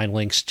website, you'll find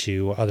links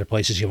to other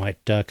places you might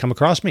come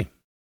across me.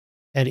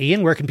 And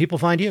Ian, where can people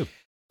find you?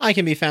 I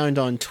can be found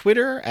on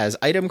Twitter as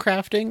Item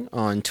Crafting,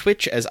 on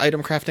Twitch as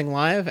Item Crafting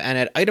Live, and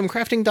at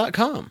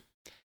itemcrafting.com.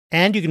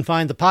 And you can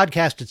find the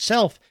podcast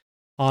itself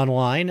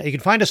online. You can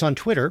find us on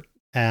Twitter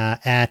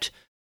at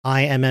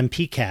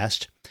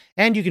IMMPcast.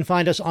 And you can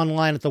find us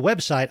online at the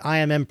website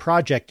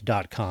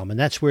immproject.com. And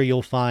that's where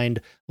you'll find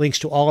links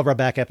to all of our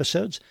back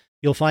episodes.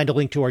 You'll find a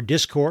link to our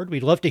Discord.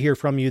 We'd love to hear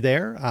from you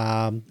there.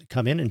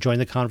 Come in and join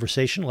the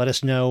conversation. Let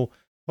us know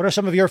what are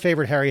some of your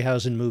favorite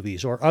Harryhausen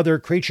movies or other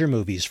creature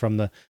movies from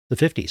the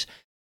 50s.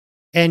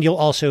 And you'll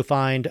also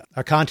find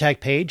a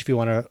contact page if you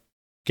want to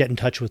get in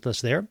touch with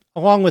us there,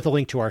 along with a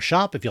link to our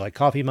shop if you like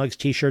coffee mugs,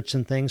 t-shirts,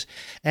 and things,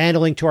 and a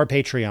link to our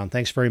Patreon.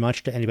 Thanks very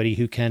much to anybody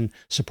who can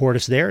support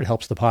us there. It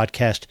helps the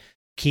podcast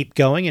keep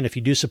going. And if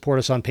you do support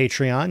us on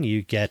Patreon,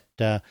 you get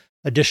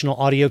additional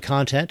audio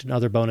content and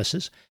other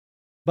bonuses.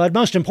 But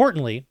most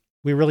importantly,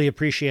 we really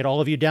appreciate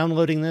all of you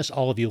downloading this,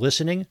 all of you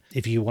listening.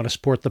 If you want to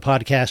support the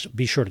podcast,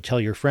 be sure to tell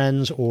your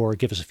friends or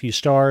give us a few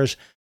stars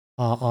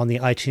on the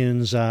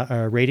iTunes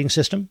rating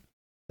system.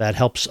 That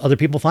helps other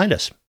people find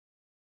us.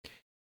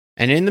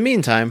 And in the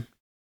meantime,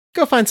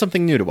 go find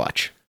something new to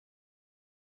watch.